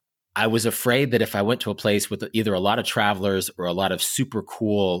I was afraid that if I went to a place with either a lot of travelers or a lot of super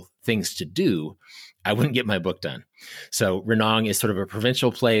cool things to do, I wouldn't get my book done. So Ranong is sort of a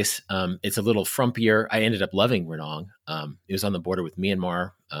provincial place. It's a little frumpier. I ended up loving Ranong. It was on the border with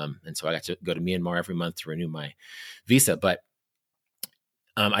Myanmar. And so I got to go to Myanmar every month to renew my visa. But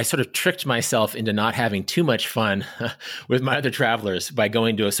I sort of tricked myself into not having too much fun with my other travelers by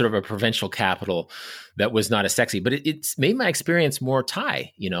going to a sort of a provincial capital that was not as sexy. But it's made my experience more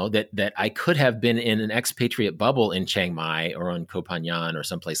Thai, that I could have been in an expatriate bubble in Chiang Mai or on Koh Phangan or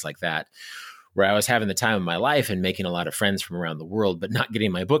someplace like that, where I was having the time of my life and making a lot of friends from around the world, but not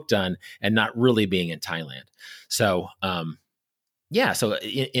getting my book done and not really being in Thailand. So, so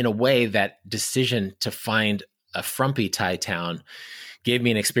in a way, that decision to find a frumpy Thai town gave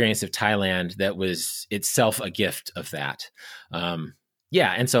me an experience of Thailand that was itself a gift of that. And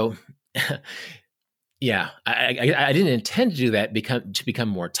so, I didn't intend to do that to become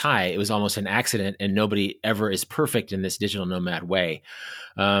more Thai. It was almost an accident, and nobody ever is perfect in this digital nomad way.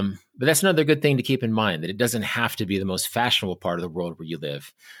 But that's another good thing to keep in mind, that it doesn't have to be the most fashionable part of the world where you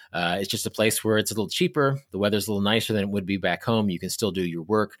live. It's just a place where it's a little cheaper. The weather's a little nicer than it would be back home. You can still do your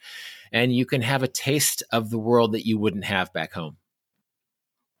work, and you can have a taste of the world that you wouldn't have back home.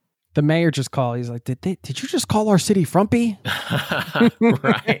 The mayor just called. He's like, did you just call our city frumpy?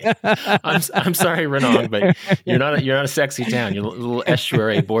 Right. I'm sorry, Ranong, but you're not a sexy town. You're a little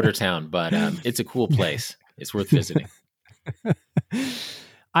estuary border town, but it's a cool place. It's worth visiting.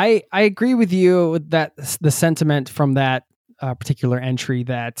 I agree with you that the sentiment from that particular entry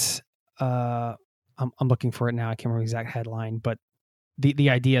that I'm looking for it now. I can't remember the exact headline, but the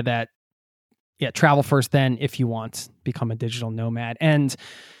idea that travel first, then if you want, become a digital nomad. And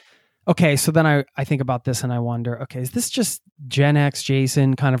okay, so then I think about this and I wonder, okay, is this just Gen X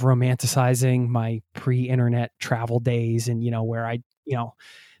Jason kind of romanticizing my pre-internet travel days, and where I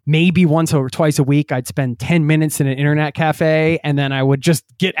maybe once or twice a week I'd spend 10 minutes in an internet cafe, and then I would just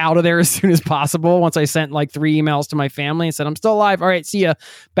get out of there as soon as possible once I sent like 3 emails to my family and said, I'm still alive. All right, see ya,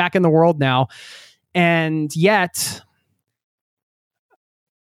 back in the world now. And yet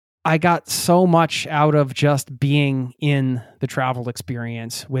I got so much out of just being in the travel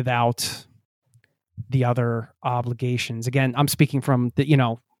experience without the other obligations. Again, I'm speaking from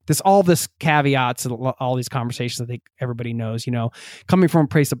all this caveats, all these conversations I think everybody knows, coming from a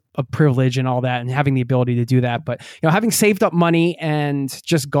place of privilege and all that, and having the ability to do that. But, having saved up money and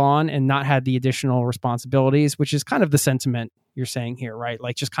just gone and not had the additional responsibilities, which is kind of the sentiment you're saying here, right?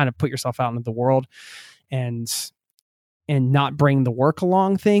 Like, just kind of put yourself out into the world and not bring the work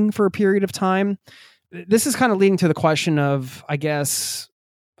along thing for a period of time. This is kind of leading to the question of, I guess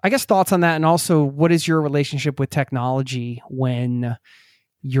thoughts on that. And also, what is your relationship with technology when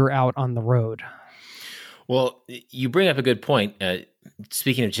you're out on the road? Well, you bring up a good point.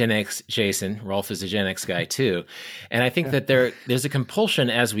 Speaking of Gen X, Jason, Rolf is a Gen X guy too. And I think that there's a compulsion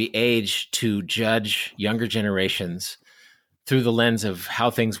as we age to judge younger generations through the lens of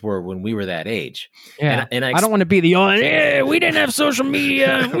how things were when we were that age. Yeah. And I don't want to be the only, we didn't have social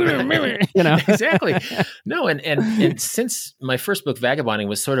media. Exactly. No. And since my first book, Vagabonding,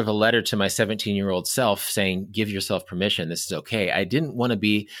 was sort of a letter to my 17-year-old self saying, give yourself permission. This is okay. I didn't want to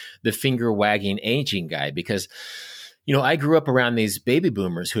be the finger wagging aging guy because, I grew up around these baby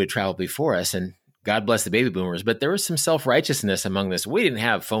boomers who had traveled before us, and God bless the baby boomers, but there was some self-righteousness among this. We didn't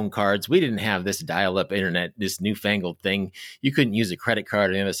have phone cards. We didn't have this dial-up internet, this newfangled thing. You couldn't use a credit card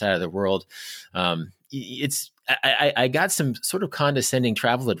on the other side of the world. I got some sort of condescending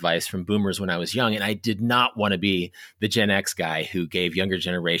travel advice from boomers when I was young, and I did not want to be the Gen X guy who gave younger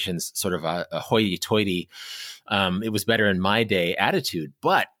generations sort of a hoity-toity, it was better in my day attitude.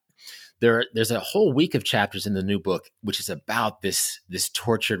 But there's a whole week of chapters in the new book, which is about this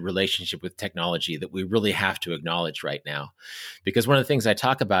tortured relationship with technology that we really have to acknowledge right now. Because one of the things I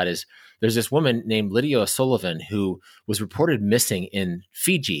talk about is there's this woman named Lydia O'Sullivan who was reported missing in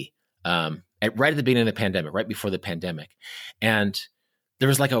Fiji right at the beginning of the pandemic, right before the pandemic. And there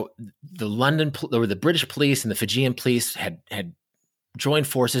was the British police and the Fijian police had joined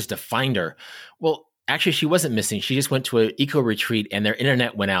forces to find her. Well, actually, she wasn't missing. She just went to an eco retreat and their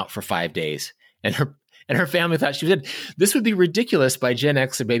internet went out for 5 days. And her family thought she did. This would be ridiculous by Gen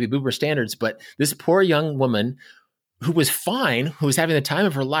X or baby boomer standards. But this poor young woman who was fine, who was having the time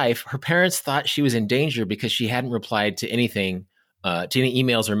of her life, her parents thought she was in danger because she hadn't replied to anything, to any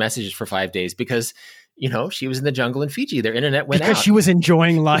emails or messages for 5 days because, she was in the jungle in Fiji. Their internet went out. Because she was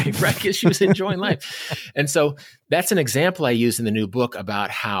enjoying life. Right, because she was enjoying life. And so that's an example I use in the new book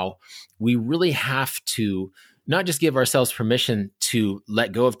about how we really have to not just give ourselves permission to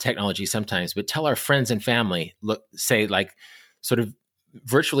let go of technology sometimes, but tell our friends and family, sort of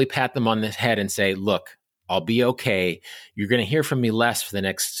virtually pat them on the head and say, look, I'll be okay. You're going to hear from me less for the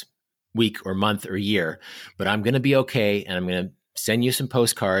next week or month or year, but I'm going to be okay. And I'm going to send you some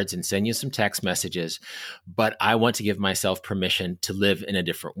postcards and send you some text messages, but I want to give myself permission to live in a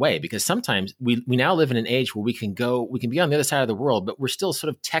different way, because sometimes we now live in an age where we can be on the other side of the world, but we're still sort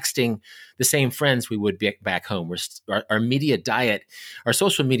of texting the same friends we would be back home. Our media diet, our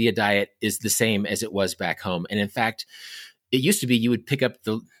social media diet is the same as it was back home. And in fact, it used to be you would pick up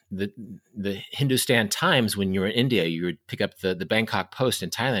the Hindustan Times when you were in India. You would pick up the Bangkok Post in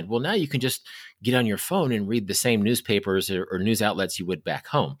Thailand. Well, now you can just get on your phone and read the same newspapers or news outlets you would back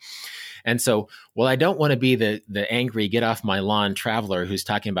home. And so, while I don't want to be the angry get off my lawn traveler who's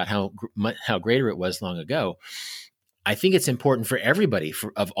talking about how greater it was long ago, I think it's important for everybody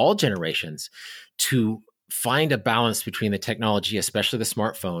of all generations to find a balance between the technology, especially the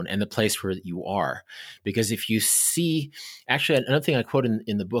smartphone, and the place where you are. Because if you see, actually, another thing I quote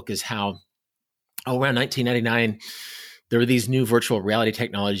in the book is how, around 1999, there were these new virtual reality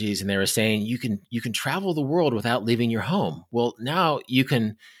technologies, and they were saying you can travel the world without leaving your home. Well, now you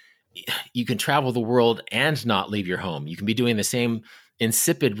can travel the world and not leave your home. You can be doing the same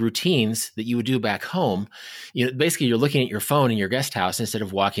insipid routines that you would do back home. Basically you're looking at your phone in your guest house instead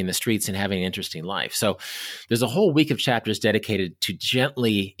of walking the streets and having an interesting life. So there's a whole week of chapters dedicated to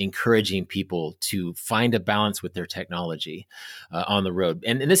gently encouraging people to find a balance with their technology on the road.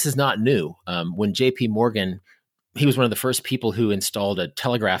 And this is not new. When J.P. Morgan, he was one of the first people who installed a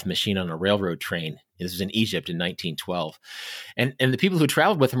telegraph machine on a railroad train. This was in Egypt in 1912. And the people who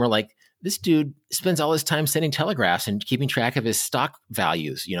traveled with him were like, this dude spends all his time sending telegraphs and keeping track of his stock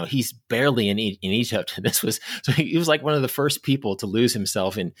values. He's barely in Egypt. He was like one of the first people to lose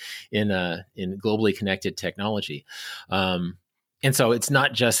himself in globally connected technology. And so it's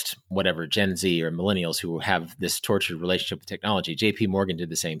not just Gen Z or millennials who have this tortured relationship with technology. JP Morgan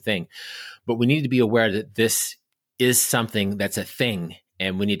did the same thing. But we need to be aware that this is something that's a thing,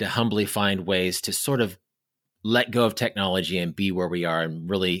 and we need to humbly find ways to sort of let go of technology and be where we are. And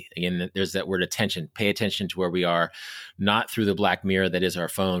really, again, there's that word attention. Pay attention to where we are, not through the black mirror that is our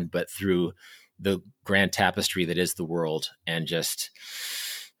phone, but through the grand tapestry that is the world, and just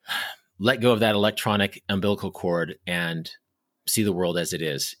let go of that electronic umbilical cord and see the world as it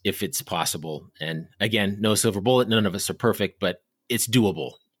is, if it's possible. And again, no silver bullet. None of us are perfect, but it's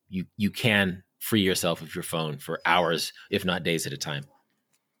doable. You can free yourself of your phone for hours, if not days at a time.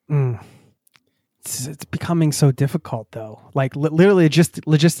 It's becoming so difficult, though. Like literally, just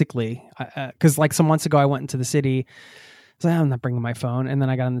logistically, because like some months ago, I went into the city. I was like, I'm not bringing my phone, and then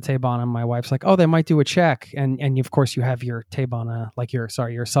I got on the T-Bahn, and my wife's like, "Oh, they might do a check," and of course, you have your T-Bahn,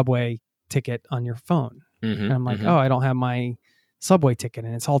 your subway ticket on your phone, and I'm like, "Oh, I don't have my subway ticket,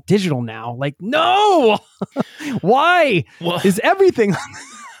 and it's all digital now." Like, no, why is everything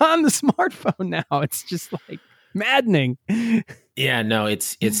on the smartphone now? It's just like maddening. Yeah, no,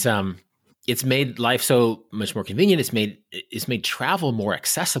 it's it's made life so much more convenient. It's made travel more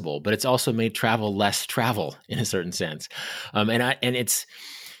accessible, but it's also made travel less travel in a certain sense. And it's,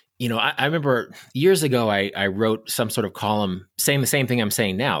 I remember years ago, I wrote some sort of column saying the same thing I'm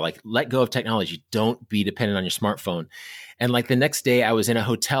saying now, like, let go of technology. Don't be dependent on your smartphone. And like the next day I was in a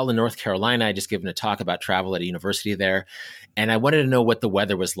hotel in North Carolina. I just given a talk about travel at a university there. And I wanted to know what the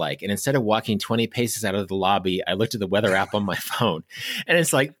weather was like. And instead of walking 20 paces out of the lobby, I looked at the weather app on my phone. And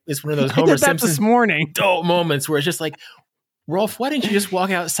it's like, it's one of those Homer Simpson this morning moments where it's just like, Rolf, why didn't you just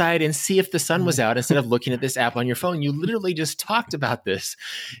walk outside and see if the sun was out instead of looking at this app on your phone? You literally just talked about this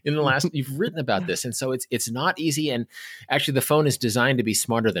you've written about this. And so it's not easy. And actually the phone is designed to be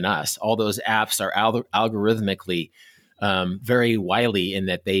smarter than us. All those apps are algorithmically very wily in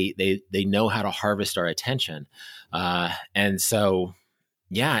that they know how to harvest our attention. And so,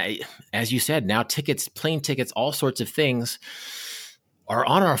 yeah, as you said, now plane tickets, all sorts of things are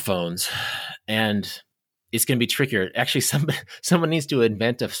on our phones, and it's going to be trickier. Actually, someone needs to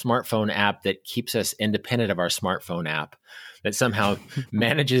invent a smartphone app that keeps us independent of our smartphone app, that somehow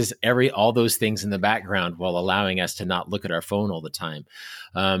manages all those things in the background while allowing us to not look at our phone all the time.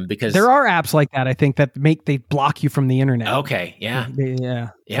 Because there are apps like that, I think, that they block you from the internet. Okay, yeah.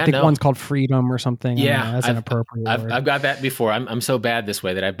 I think one's called Freedom or something. Yeah, that's inappropriate. I've got that before. I'm so bad this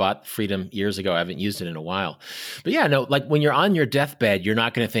way that I bought Freedom years ago. I haven't used it in a while. But yeah, no, like when you're on your deathbed, you're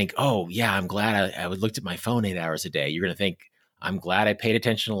not going to think, oh yeah, I'm glad I looked at my phone 8 hours a day. You're going to think, I'm glad I paid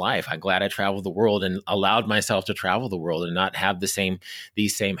attention to life. I'm glad I traveled the world and allowed myself to travel the world and not have these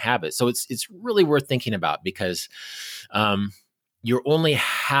same habits. So it's really worth thinking about, because you're only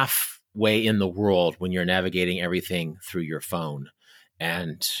halfway in the world when you're navigating everything through your phone.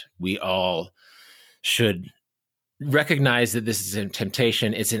 And we all should recognize that this is a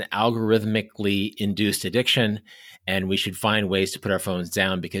temptation. It's an algorithmically induced addiction, and we should find ways to put our phones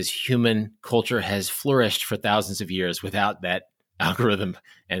down, because human culture has flourished for thousands of years without that algorithm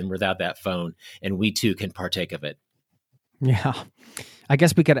and without that phone, and we too can partake of it. Yeah. I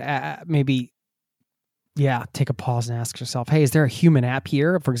guess we could maybe take a pause and ask yourself, hey, is there a human app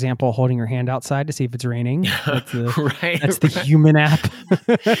here? For example, holding your hand outside to see if it's raining. That's the human app.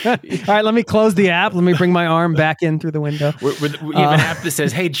 All right, let me close the app. Let me bring my arm back in through the window. We have an app that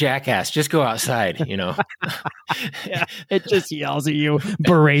says, hey, jackass, just go outside, Yeah, it just yells at you,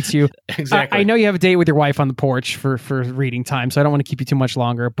 berates you. Exactly. I know you have a date with your wife on the porch for reading time, so I don't want to keep you too much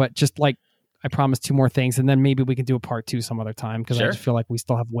longer, but just like, I promised 2 more things, and then maybe we can do a part 2 some other time, because I just feel like we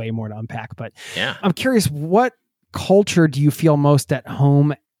still have way more to unpack. But yeah, I'm curious, what culture do you feel most at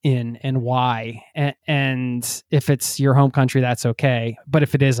home in, and why? And if it's your home country, that's okay. But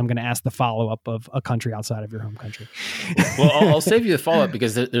if it is, I'm going to ask the follow-up of a country outside of your home country. Well, I'll save you the follow-up,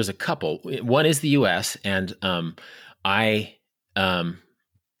 because there's a couple. One is the U.S., and I am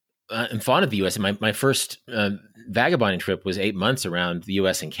fond of the U.S. And my first vagabonding trip was 8 months around the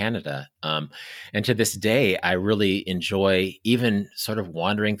U.S. and Canada. And to this day, I really enjoy even sort of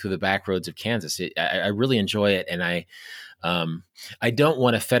wandering through the back roads of Kansas. I really enjoy it. And I don't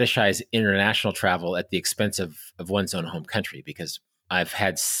want to fetishize international travel at the expense of one's own home country, because I've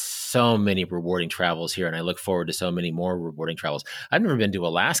had so many rewarding travels here, and I look forward to so many more rewarding travels. I've never been to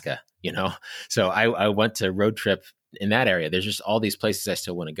Alaska, so I went to road trip in that area. There's just all these places I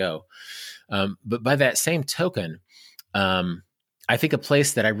still want to go. But by that same token, I think a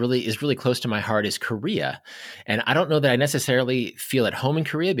place that is really close to my heart is Korea. And I don't know that I necessarily feel at home in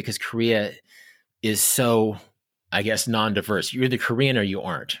Korea, because Korea is so, I guess, non-diverse. You're either Korean or you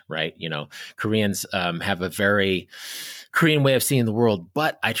aren't, right? Koreans have a very Korean way of seeing the world.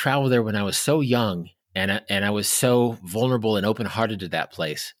 But I traveled there when I was so young, and I was so vulnerable and open-hearted to that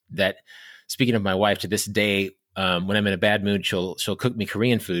place that, speaking of my wife, to this day, when I'm in a bad mood, she'll cook me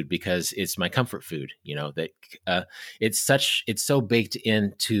Korean food, because it's my comfort food. It's so baked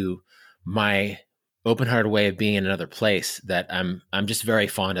into my open-hearted way of being in another place that I'm just very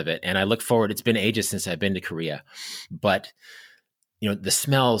fond of it. And I look forward. It's been ages since I've been to Korea, but the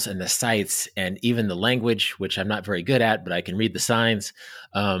smells and the sights and even the language, which I'm not very good at, but I can read the signs.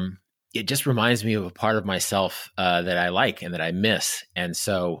 It just reminds me of a part of myself that I like and that I miss. And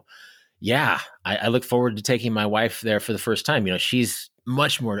so, yeah, I look forward to taking my wife there for the first time. She's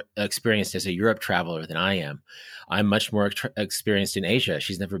much more experienced as a Europe traveler than I am. I'm much more experienced in Asia.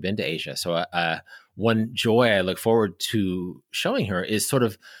 She's never been to Asia. So one joy I look forward to showing her is sort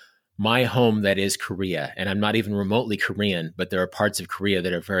of my home that is Korea. And I'm not even remotely Korean, but there are parts of Korea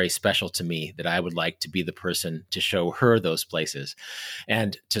that are very special to me that I would like to be the person to show her those places,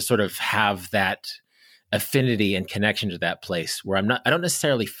 and to sort of have that affinity and connection to that place where I don't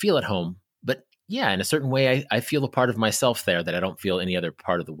necessarily feel at home, but yeah, in a certain way, I feel a part of myself there that I don't feel any other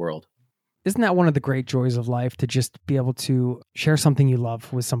part of the world. Isn't that one of the great joys of life, to just be able to share something you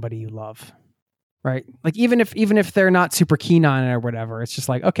love with somebody you love, right? Like even if they're not super keen on it or whatever, it's just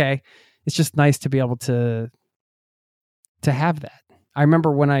like, okay, it's just nice to be able to have that. I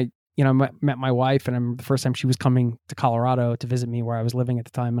remember when I, met my wife, and I remember the first time she was coming to Colorado to visit me where I was living at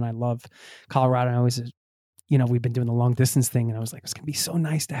the time, and I love Colorado. And I always, we've been doing the long distance thing, and I was like, it's going to be so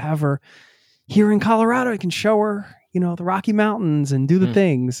nice to have her here in Colorado. I can show her, the Rocky Mountains and do the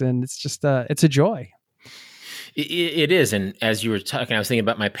things. And it's just, it's a joy. It is. And as you were talking, I was thinking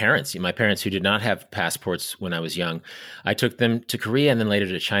about my parents who did not have passports when I was young. I took them to Korea and then later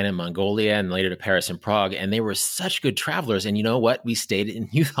to China and Mongolia and later to Paris and Prague. And they were such good travelers. And you know what? We stayed in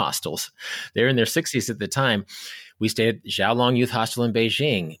youth hostels. They're in their 60s at the time. We stayed at Xiaolong Youth Hostel in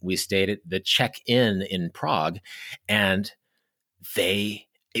Beijing. We stayed at the Check-In in Prague. And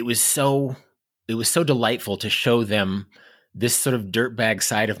it was so delightful to show them this sort of dirtbag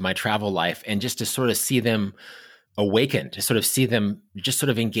side of my travel life, and just to sort of see them awaken, to sort of see them just sort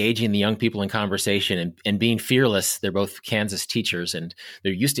of engaging the young people in conversation and being fearless. They're both Kansas teachers, and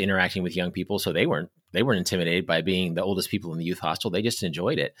they're used to interacting with young people. So they weren't intimidated by being the oldest people in the youth hostel. They just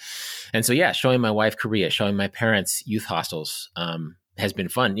enjoyed it. And so, yeah, showing my wife Korea, showing my parents youth hostels, has been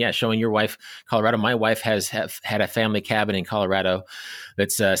fun. Yeah. Showing your wife Colorado. My wife has had a family cabin in Colorado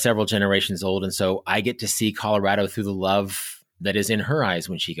that's several generations old. And so I get to see Colorado through the love that is in her eyes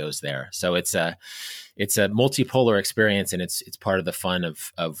when she goes there. So it's a multipolar experience, and it's part of the fun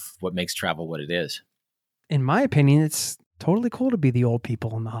of what makes travel what it is. In my opinion, it's totally cool to be the old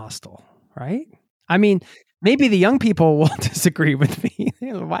people in the hostel, right? I mean, maybe the young people will disagree with me.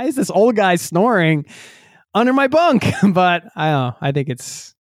 Why is this old guy snoring under my bunk? But I don't know. I think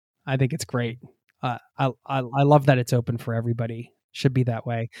it's great. I love that it's open for everybody. Should be that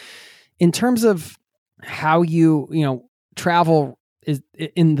way. In terms of how you travel is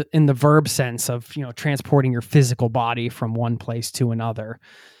in the verb sense of, transporting your physical body from one place to another.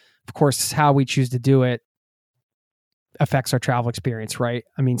 Of course, how we choose to do it affects our travel experience, right?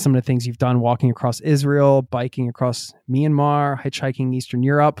 I mean, some of the things you've done: walking across Israel, biking across Myanmar, hitchhiking Eastern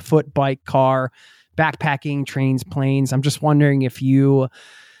Europe, foot, bike, car, backpacking, trains, planes. I'm just wondering if you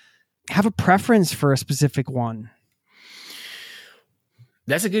have a preference for a specific one.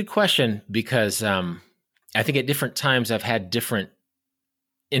 That's a good question, because I think at different times I've had different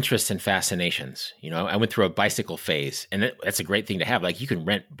interests and fascinations. I went through a bicycle phase, and that's a great thing to have. Like, you can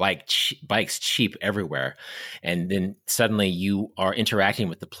rent bikes cheap everywhere, and then suddenly you are interacting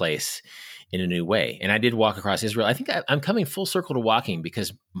with the place in a new way. And I did walk across Israel. I think I'm coming full circle to walking,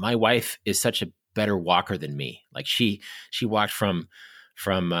 because my wife is such a better walker than me. Like, she walked from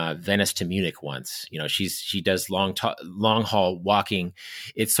Venice to Munich once. She does long haul walking.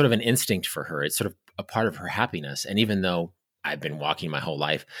 It's sort of an instinct for her. It's sort of a part of her happiness. And even though I've been walking my whole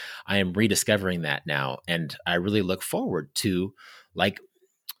life, I am rediscovering that now. And I really look forward to, like,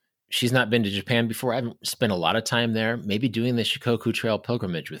 she's not been to Japan before. I haven't spent a lot of time there. Maybe doing the Shikoku Trail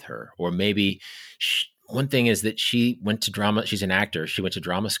pilgrimage with her. Or maybe one thing is that she went to drama. She's an actor. She went to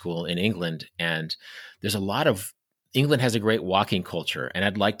drama school in England. And there's a lot of, England has a great walking culture. And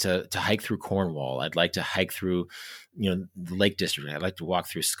I'd like to hike through Cornwall. I'd like to hike through, the Lake District. I'd like to walk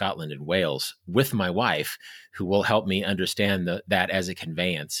through Scotland and Wales with my wife, who will help me understand that as a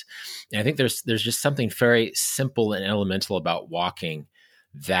conveyance. And I think there's just something very simple and elemental about walking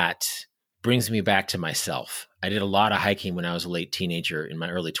that brings me back to myself. I did a lot of hiking when I was a late teenager in my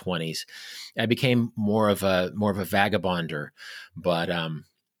early 20s. I became more of a vagabonder, but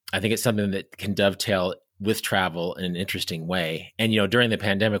I think it's something that can dovetail with travel in an interesting way. And, during the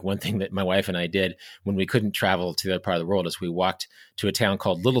pandemic, one thing that my wife and I did when we couldn't travel to the other part of the world is we walked to a town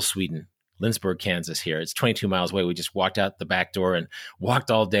called Little Sweden, Lindsborg, Kansas here. It's 22 miles away. We just walked out the back door and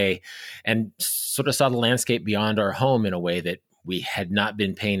walked all day and sort of saw the landscape beyond our home in a way that we had not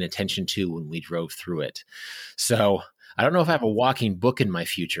been paying attention to when we drove through it. So I don't know if I have a walking book in my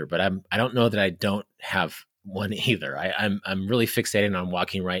future, but I don't know that I don't have one either. I'm really fixated on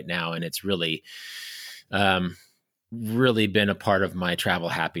walking right now, and it's really been a part of my travel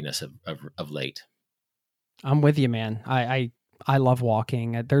happiness of late. I'm with you, man. I love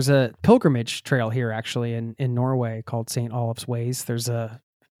walking. There's a pilgrimage trail here actually in Norway called St. Olaf's Ways. There's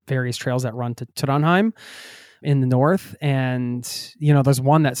various trails that run to Trondheim in the north. And, there's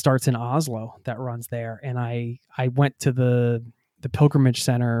one that starts in Oslo that runs there. And I went to the pilgrimage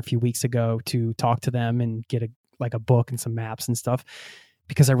center a few weeks ago to talk to them and get a book and some maps and stuff,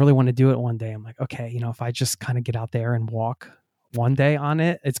 because I really want to do it one day. I'm like, okay, if I just kind of get out there and walk one day on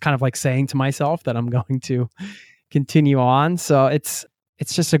it, it's kind of like saying to myself that I'm going to continue on. So it's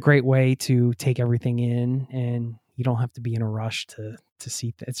just a great way to take everything in, and you don't have to be in a rush to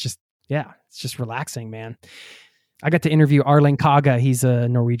see. It's just Yeah, it's just relaxing, man. I got to interview Arlen Kaga. He's a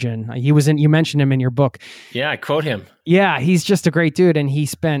Norwegian. You mentioned him in your book. Yeah, I quote him. Yeah, he's just a great dude. And he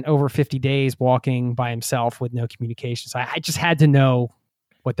spent over 50 days walking by himself with no communication. So I just had to know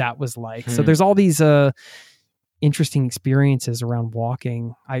what that was like. So there's all these interesting experiences around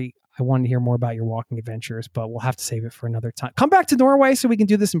walking. I wanted to hear more about your walking adventures, but we'll have to save it for another time. Come back to Norway so we can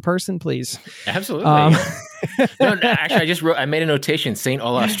do this in person, please. Absolutely. No, actually, I made a notation, St.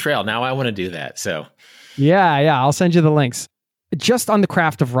 Olaf's Trail. Now I want to do that. So yeah, I'll send you the links. Just on the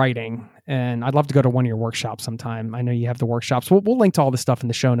craft of writing, and I'd love to go to one of your workshops sometime. I know you have the workshops. We'll link to all this stuff in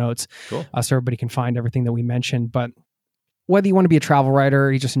the show notes, cool. So everybody can find everything that we mentioned. But whether you want to be a travel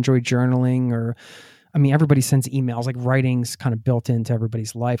writer, you just enjoy journaling, or everybody sends emails. Like, writing's kind of built into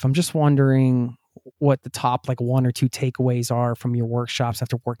everybody's life. I'm just wondering what the top like 1 or 2 takeaways are from your workshops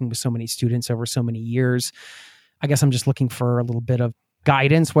after working with so many students over so many years. I guess I'm just looking for a little bit of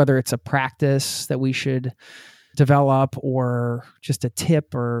guidance, whether it's a practice that we should develop or just a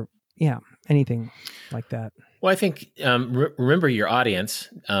tip or anything like that. Well, I think remember your audience.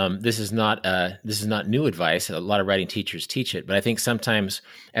 This is not new advice. A lot of writing teachers teach it, but I think sometimes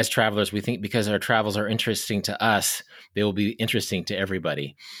as travelers, we think because our travels are interesting to us, they will be interesting to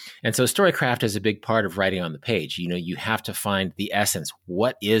everybody. And so storycraft is a big part of writing on the page. You have to find the essence.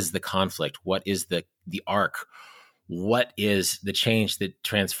 What is the conflict? What is the arc? What is the change that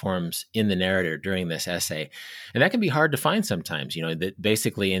transforms in the narrator during this essay? And that can be hard to find sometimes, that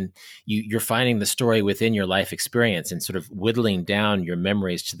basically you're finding the story within your life experience and sort of whittling down your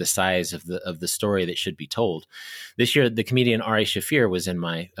memories to the size of the story that should be told. This year, the comedian Ari Shafir was in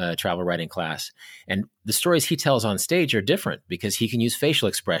my travel writing class, and the stories he tells on stage are different because he can use facial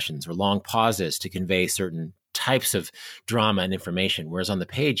expressions or long pauses to convey certain types of drama and information, whereas on the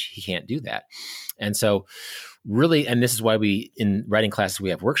page, he can't do that. And so really, and this is why in writing classes, we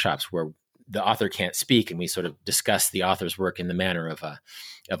have workshops where the author can't speak and we sort of discuss the author's work in the manner of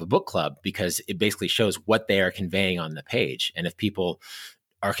a book club, because it basically shows what they are conveying on the page. And if people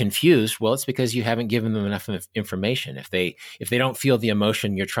are confused, well, it's because you haven't given them enough information. If they don't feel the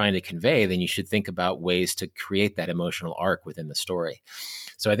emotion you're trying to convey, then you should think about ways to create that emotional arc within the story.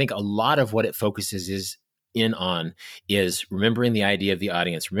 So I think a lot of what it focuses on is remembering the idea of the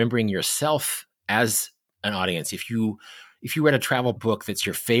audience, remembering yourself as an audience. If you read a travel book that's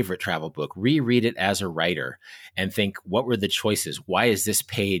your favorite travel book, reread it as a writer and think, what were the choices? Why does this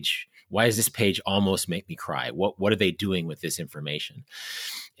page almost make me cry? What are they doing with this information?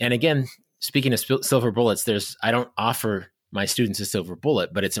 And again, speaking of silver bullets, I don't offer my students a silver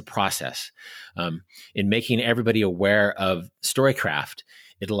bullet, but it's a process. In making everybody aware of storycraft,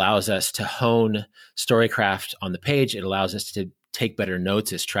 it allows us to hone storycraft on the page. It allows us to take better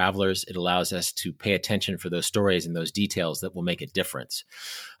notes as travelers. It allows us to pay attention for those stories and those details that will make a difference.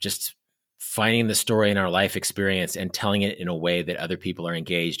 Just finding the story in our life experience and telling it in a way that other people are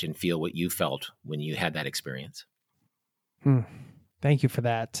engaged and feel what you felt when you had that experience. Thank you for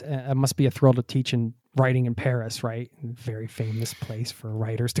that. It must be a thrill to teach in writing in Paris, right? A very famous place for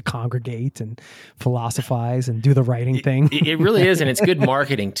writers to congregate and philosophize and do the writing thing. It really is, and it's good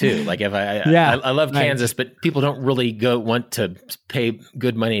marketing too. Like I love Kansas, but people don't really want to pay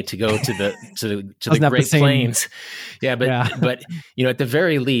good money to go to the Great Plains. But at the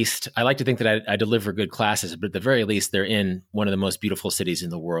very least, I like to think that I deliver good classes, but at the very least, they're in one of the most beautiful cities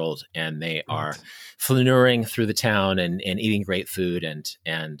in the world, and they are flaneuring through the town and eating great food and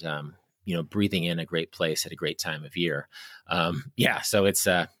breathing in a great place at a great time of year. So it's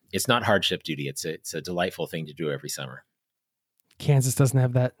not hardship duty. It's a delightful thing to do every summer. Kansas doesn't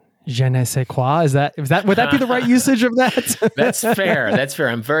have that je ne sais quoi. Would that be the right usage of that? That's fair. That's fair.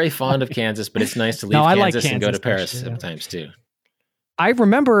 I'm very fond of Kansas, but it's nice to leave Kansas and go to Paris sometimes too. I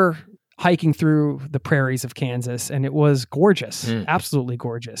remember hiking through the prairies of Kansas, and it was gorgeous. Absolutely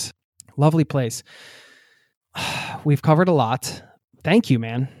gorgeous. Lovely place. We've covered a lot. Thank you,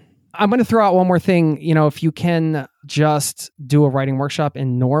 man. I'm going to throw out one more thing. If you can just do a writing workshop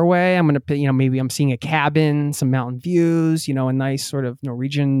in Norway, I'm going to, maybe I'm seeing a cabin, some mountain views, a nice sort of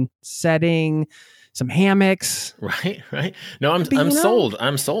Norwegian setting, some hammocks. Right. No, I'm sold.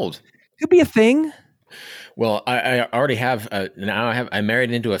 I'm sold. Could be a thing. Well, I already have I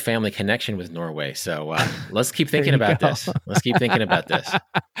married into a family connection with Norway. So let's keep thinking about this. Let's keep thinking about this.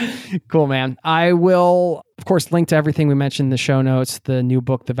 Cool, man. I will, of course, link to everything we mentioned in the show notes. The new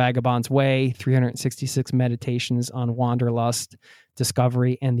book, The Vagabond's Way, 366 Meditations on Wanderlust,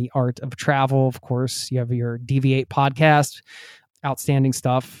 Discovery, and the Art of Travel. Of course, you have your Deviate podcast. Outstanding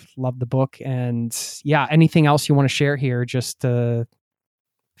stuff. Love the book. And anything else you want to share here? Just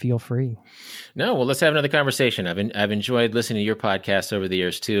feel free. No, well, let's have another conversation. I've enjoyed listening to your podcast over the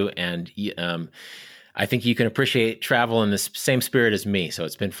years too, and I think you can appreciate travel in the same spirit as me. So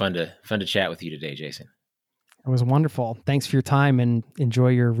it's been fun to chat with you today, Jason. It was wonderful. Thanks for your time, and enjoy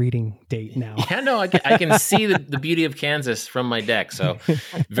your reading date now. Yeah, no, I can see the beauty of Kansas from my deck. So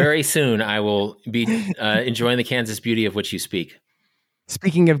very soon I will be enjoying the Kansas beauty of which you speak.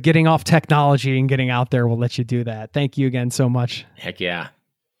 Speaking of getting off technology and getting out there, we'll let you do that. Thank you again so much. Heck yeah.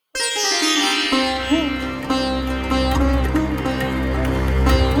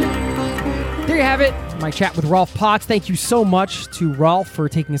 There you have it, my chat with Rolf Potts. Thank you so much to Rolf for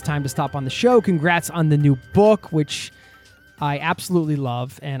taking his time to stop on the show. Congrats on the new book, which I absolutely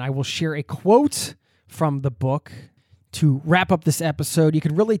love. And I will share a quote from the book to wrap up this episode. You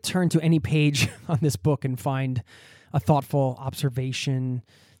can really turn to any page on this book and find a thoughtful observation,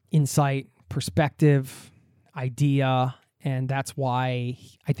 insight, perspective, idea. And that's why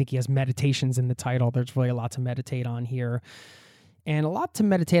I think he has meditations in the title. There's really a lot to meditate on here. And a lot to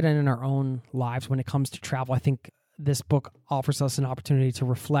meditate on in our own lives when it comes to travel. I think this book offers us an opportunity to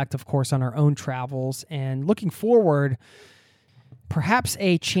reflect, of course, on our own travels, and looking forward, perhaps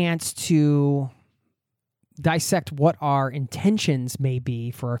a chance to dissect what our intentions may be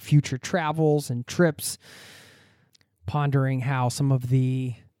for our future travels and trips, pondering how some of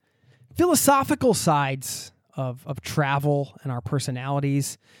the philosophical sides of travel and our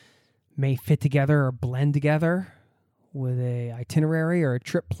personalities may fit together or blend together with a itinerary or a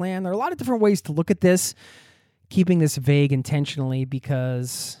trip plan. There are a lot of different ways to look at this, keeping this vague intentionally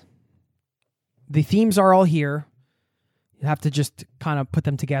because the themes are all here. You have to just kind of put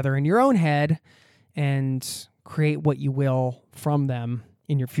them together in your own head and create what you will from them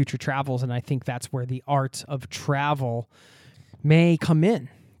in your future travels. And I think that's where the art of travel may come in.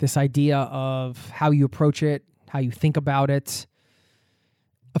 This idea of how you approach it, how you think about it,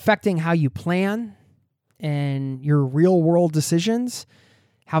 affecting how you plan and your real world decisions,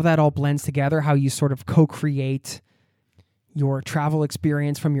 how that all blends together, how you sort of co-create your travel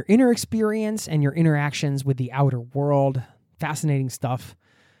experience from your inner experience and your interactions with the outer world. Fascinating stuff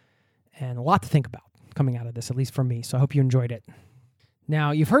and a lot to think about coming out of this, at least for me. So I hope you enjoyed it. Now,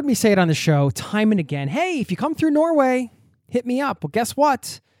 you've heard me say it on the show time and again. Hey, if you come through Norway, hit me up. Well, guess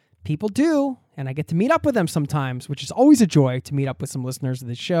what? People do. And I get to meet up with them sometimes, which is always a joy to meet up with some listeners of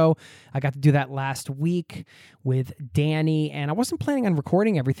the show. I got to do that last week with Danny, and I wasn't planning on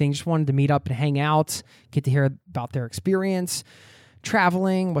recording everything. Just wanted to meet up and hang out, get to hear about their experience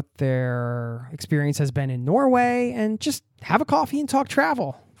traveling, what their experience has been in Norway, and just have a coffee and talk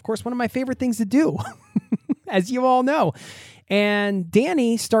travel. Of course, one of my favorite things to do, as you all know. And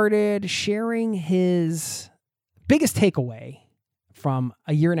Danny started sharing his biggest takeaway from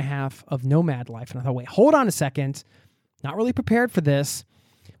a year and a half of nomad life. And I thought, wait, hold on a second. Not really prepared for this,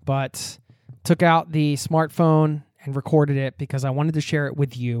 but took out the smartphone and recorded it because I wanted to share it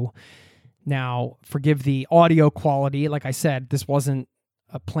with you. Now, forgive the audio quality. Like I said, this wasn't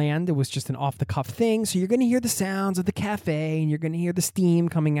planned. It was just an off-the-cuff thing. So you're going to hear the sounds of the cafe and you're going to hear the steam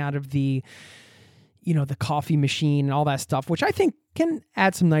coming out of the coffee machine and all that stuff, which I think can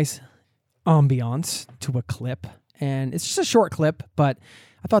add some nice ambiance to a clip. And it's just a short clip, but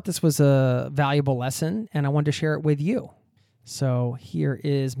I thought this was a valuable lesson, and I wanted to share it with you. So here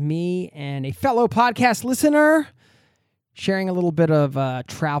is me and a fellow podcast listener sharing a little bit of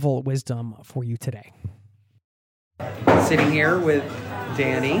travel wisdom for you today. Sitting here with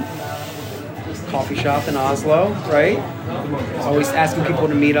Danny, coffee shop in Oslo, right? Always asking people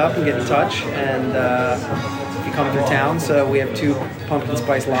to meet up and get in touch, and if you come through town. So we have 2 pumpkin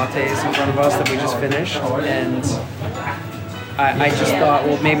spice lattes in front of us that we just finished, and I just thought,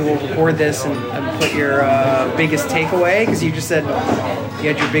 well, maybe we'll record this and put your biggest takeaway, because you just said you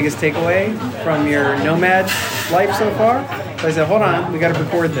had your biggest takeaway from your nomad life so far. So I said, hold on, we got to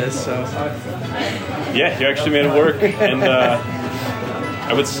record this. So yeah, you actually made it work, and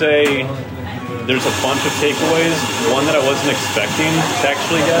I would say there's a bunch of takeaways. One that I wasn't expecting to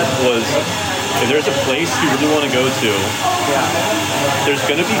actually get was, if there's a place you really want to go to, there's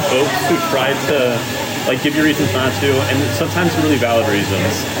going to be folks who try to give you reasons not to, and sometimes really valid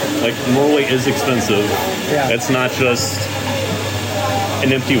reasons. Like, Norway is expensive. It's not just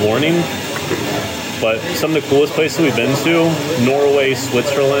an empty warning. But some of the coolest places we've been to, Norway,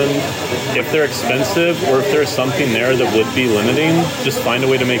 Switzerland, if they're expensive or if there's something there that would be limiting, just find a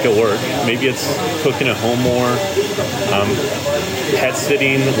way to make it work. Maybe it's cooking at home more, pet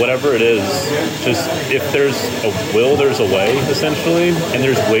sitting, whatever it is. Just, if there's a will, there's a way, essentially. And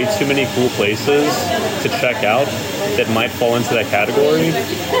there's way too many cool places to check out that might fall into that category.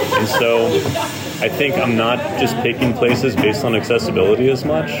 And so I think I'm not just picking places based on accessibility as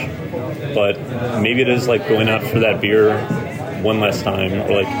much, but maybe it is like going out for that beer one less time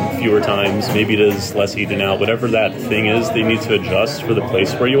or like fewer times. Maybe it is less eating out. Whatever that thing is, they need to adjust for the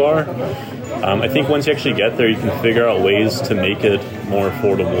place where you are. I think once you actually get there, you can figure out ways to make it more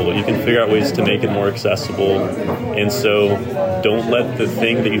affordable. You can figure out ways to make it more accessible. And so don't let the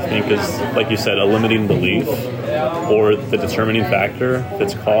thing that you think is, like you said, a limiting belief or the determining factor, if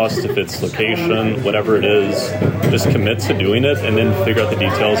it's cost, if it's location, whatever it is, just commit to doing it and then figure out the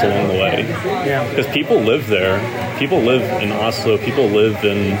details along the way. Yeah. Because people live there. People live in Oslo. People live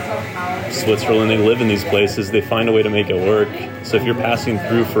in Switzerland. They live in these places. They find a way to make it work. So if you're passing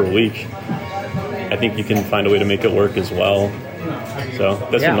through for a week, I think you can find a way to make it work as well. So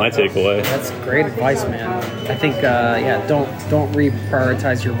that's my takeaway. That's great advice, man. I think, don't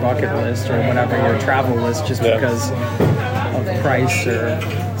reprioritize your bucket list or whatever, your travel list just because of price or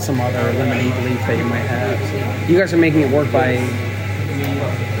some other limiting belief that you might have. So you guys are making it work by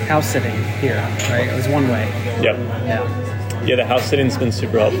house sitting here, right? It was one way. Yep. Yeah, the house sitting's been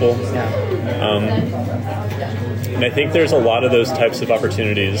super helpful. Yeah. And I think there's a lot of those types of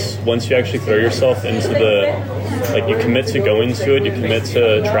opportunities. Once you actually throw yourself into you commit to going to it, you commit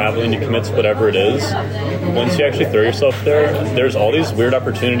to traveling, you commit to whatever it is. Once you actually throw yourself there, there's all these weird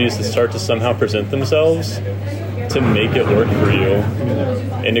opportunities that start to somehow present themselves to make it work for you.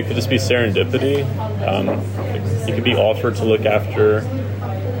 And it could just be serendipity. You could be offered to look after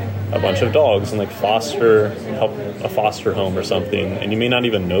a bunch of dogs and help a foster home or something, and you may not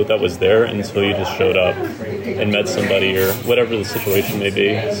even know that was there until you just showed up and met somebody or whatever the situation may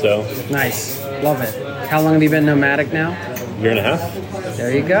be. So nice, love it. How long have you been nomadic now? Year and a half.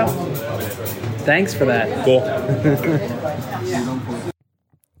 There you go. Thanks for that. Cool.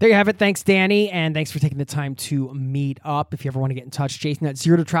 There you have it. Thanks, Danny, and thanks for taking the time to meet up. If you ever want to get in touch,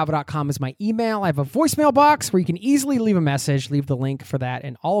 jason@zerototravel.com is my email. I have a voicemail box where you can easily leave a message. Leave the link for that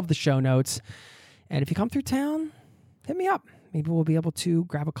in all of the show notes. And if you come through town, hit me up. Maybe we'll be able to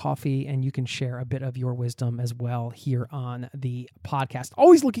grab a coffee and you can share a bit of your wisdom as well here on the podcast.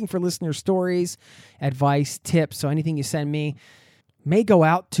 Always looking for listener stories, advice, tips. So anything you send me may go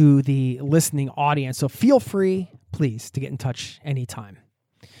out to the listening audience. So feel free, please, to get in touch anytime.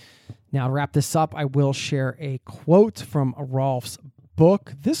 Now, to wrap this up, I will share a quote from Rolf's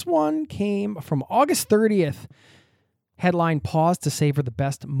book. This one came from August 30th. Headline, "Pause to savor the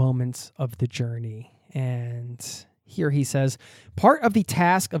best moments of the journey." And here he says, "Part of the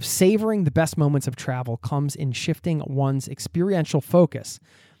task of savoring the best moments of travel comes in shifting one's experiential focus.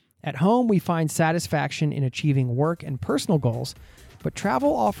 At home, we find satisfaction in achieving work and personal goals, but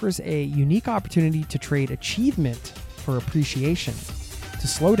travel offers a unique opportunity to trade achievement for appreciation, to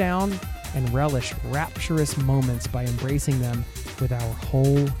slow down and relish rapturous moments by embracing them with our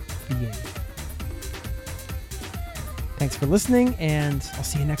whole being." Thanks for listening, and I'll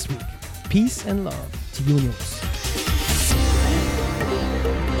see you next week. Peace and love to you and yours.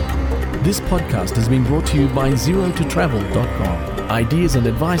 This podcast has been brought to you by ZeroToTravel.com. Ideas and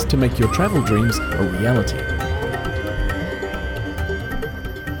advice to make your travel dreams a reality.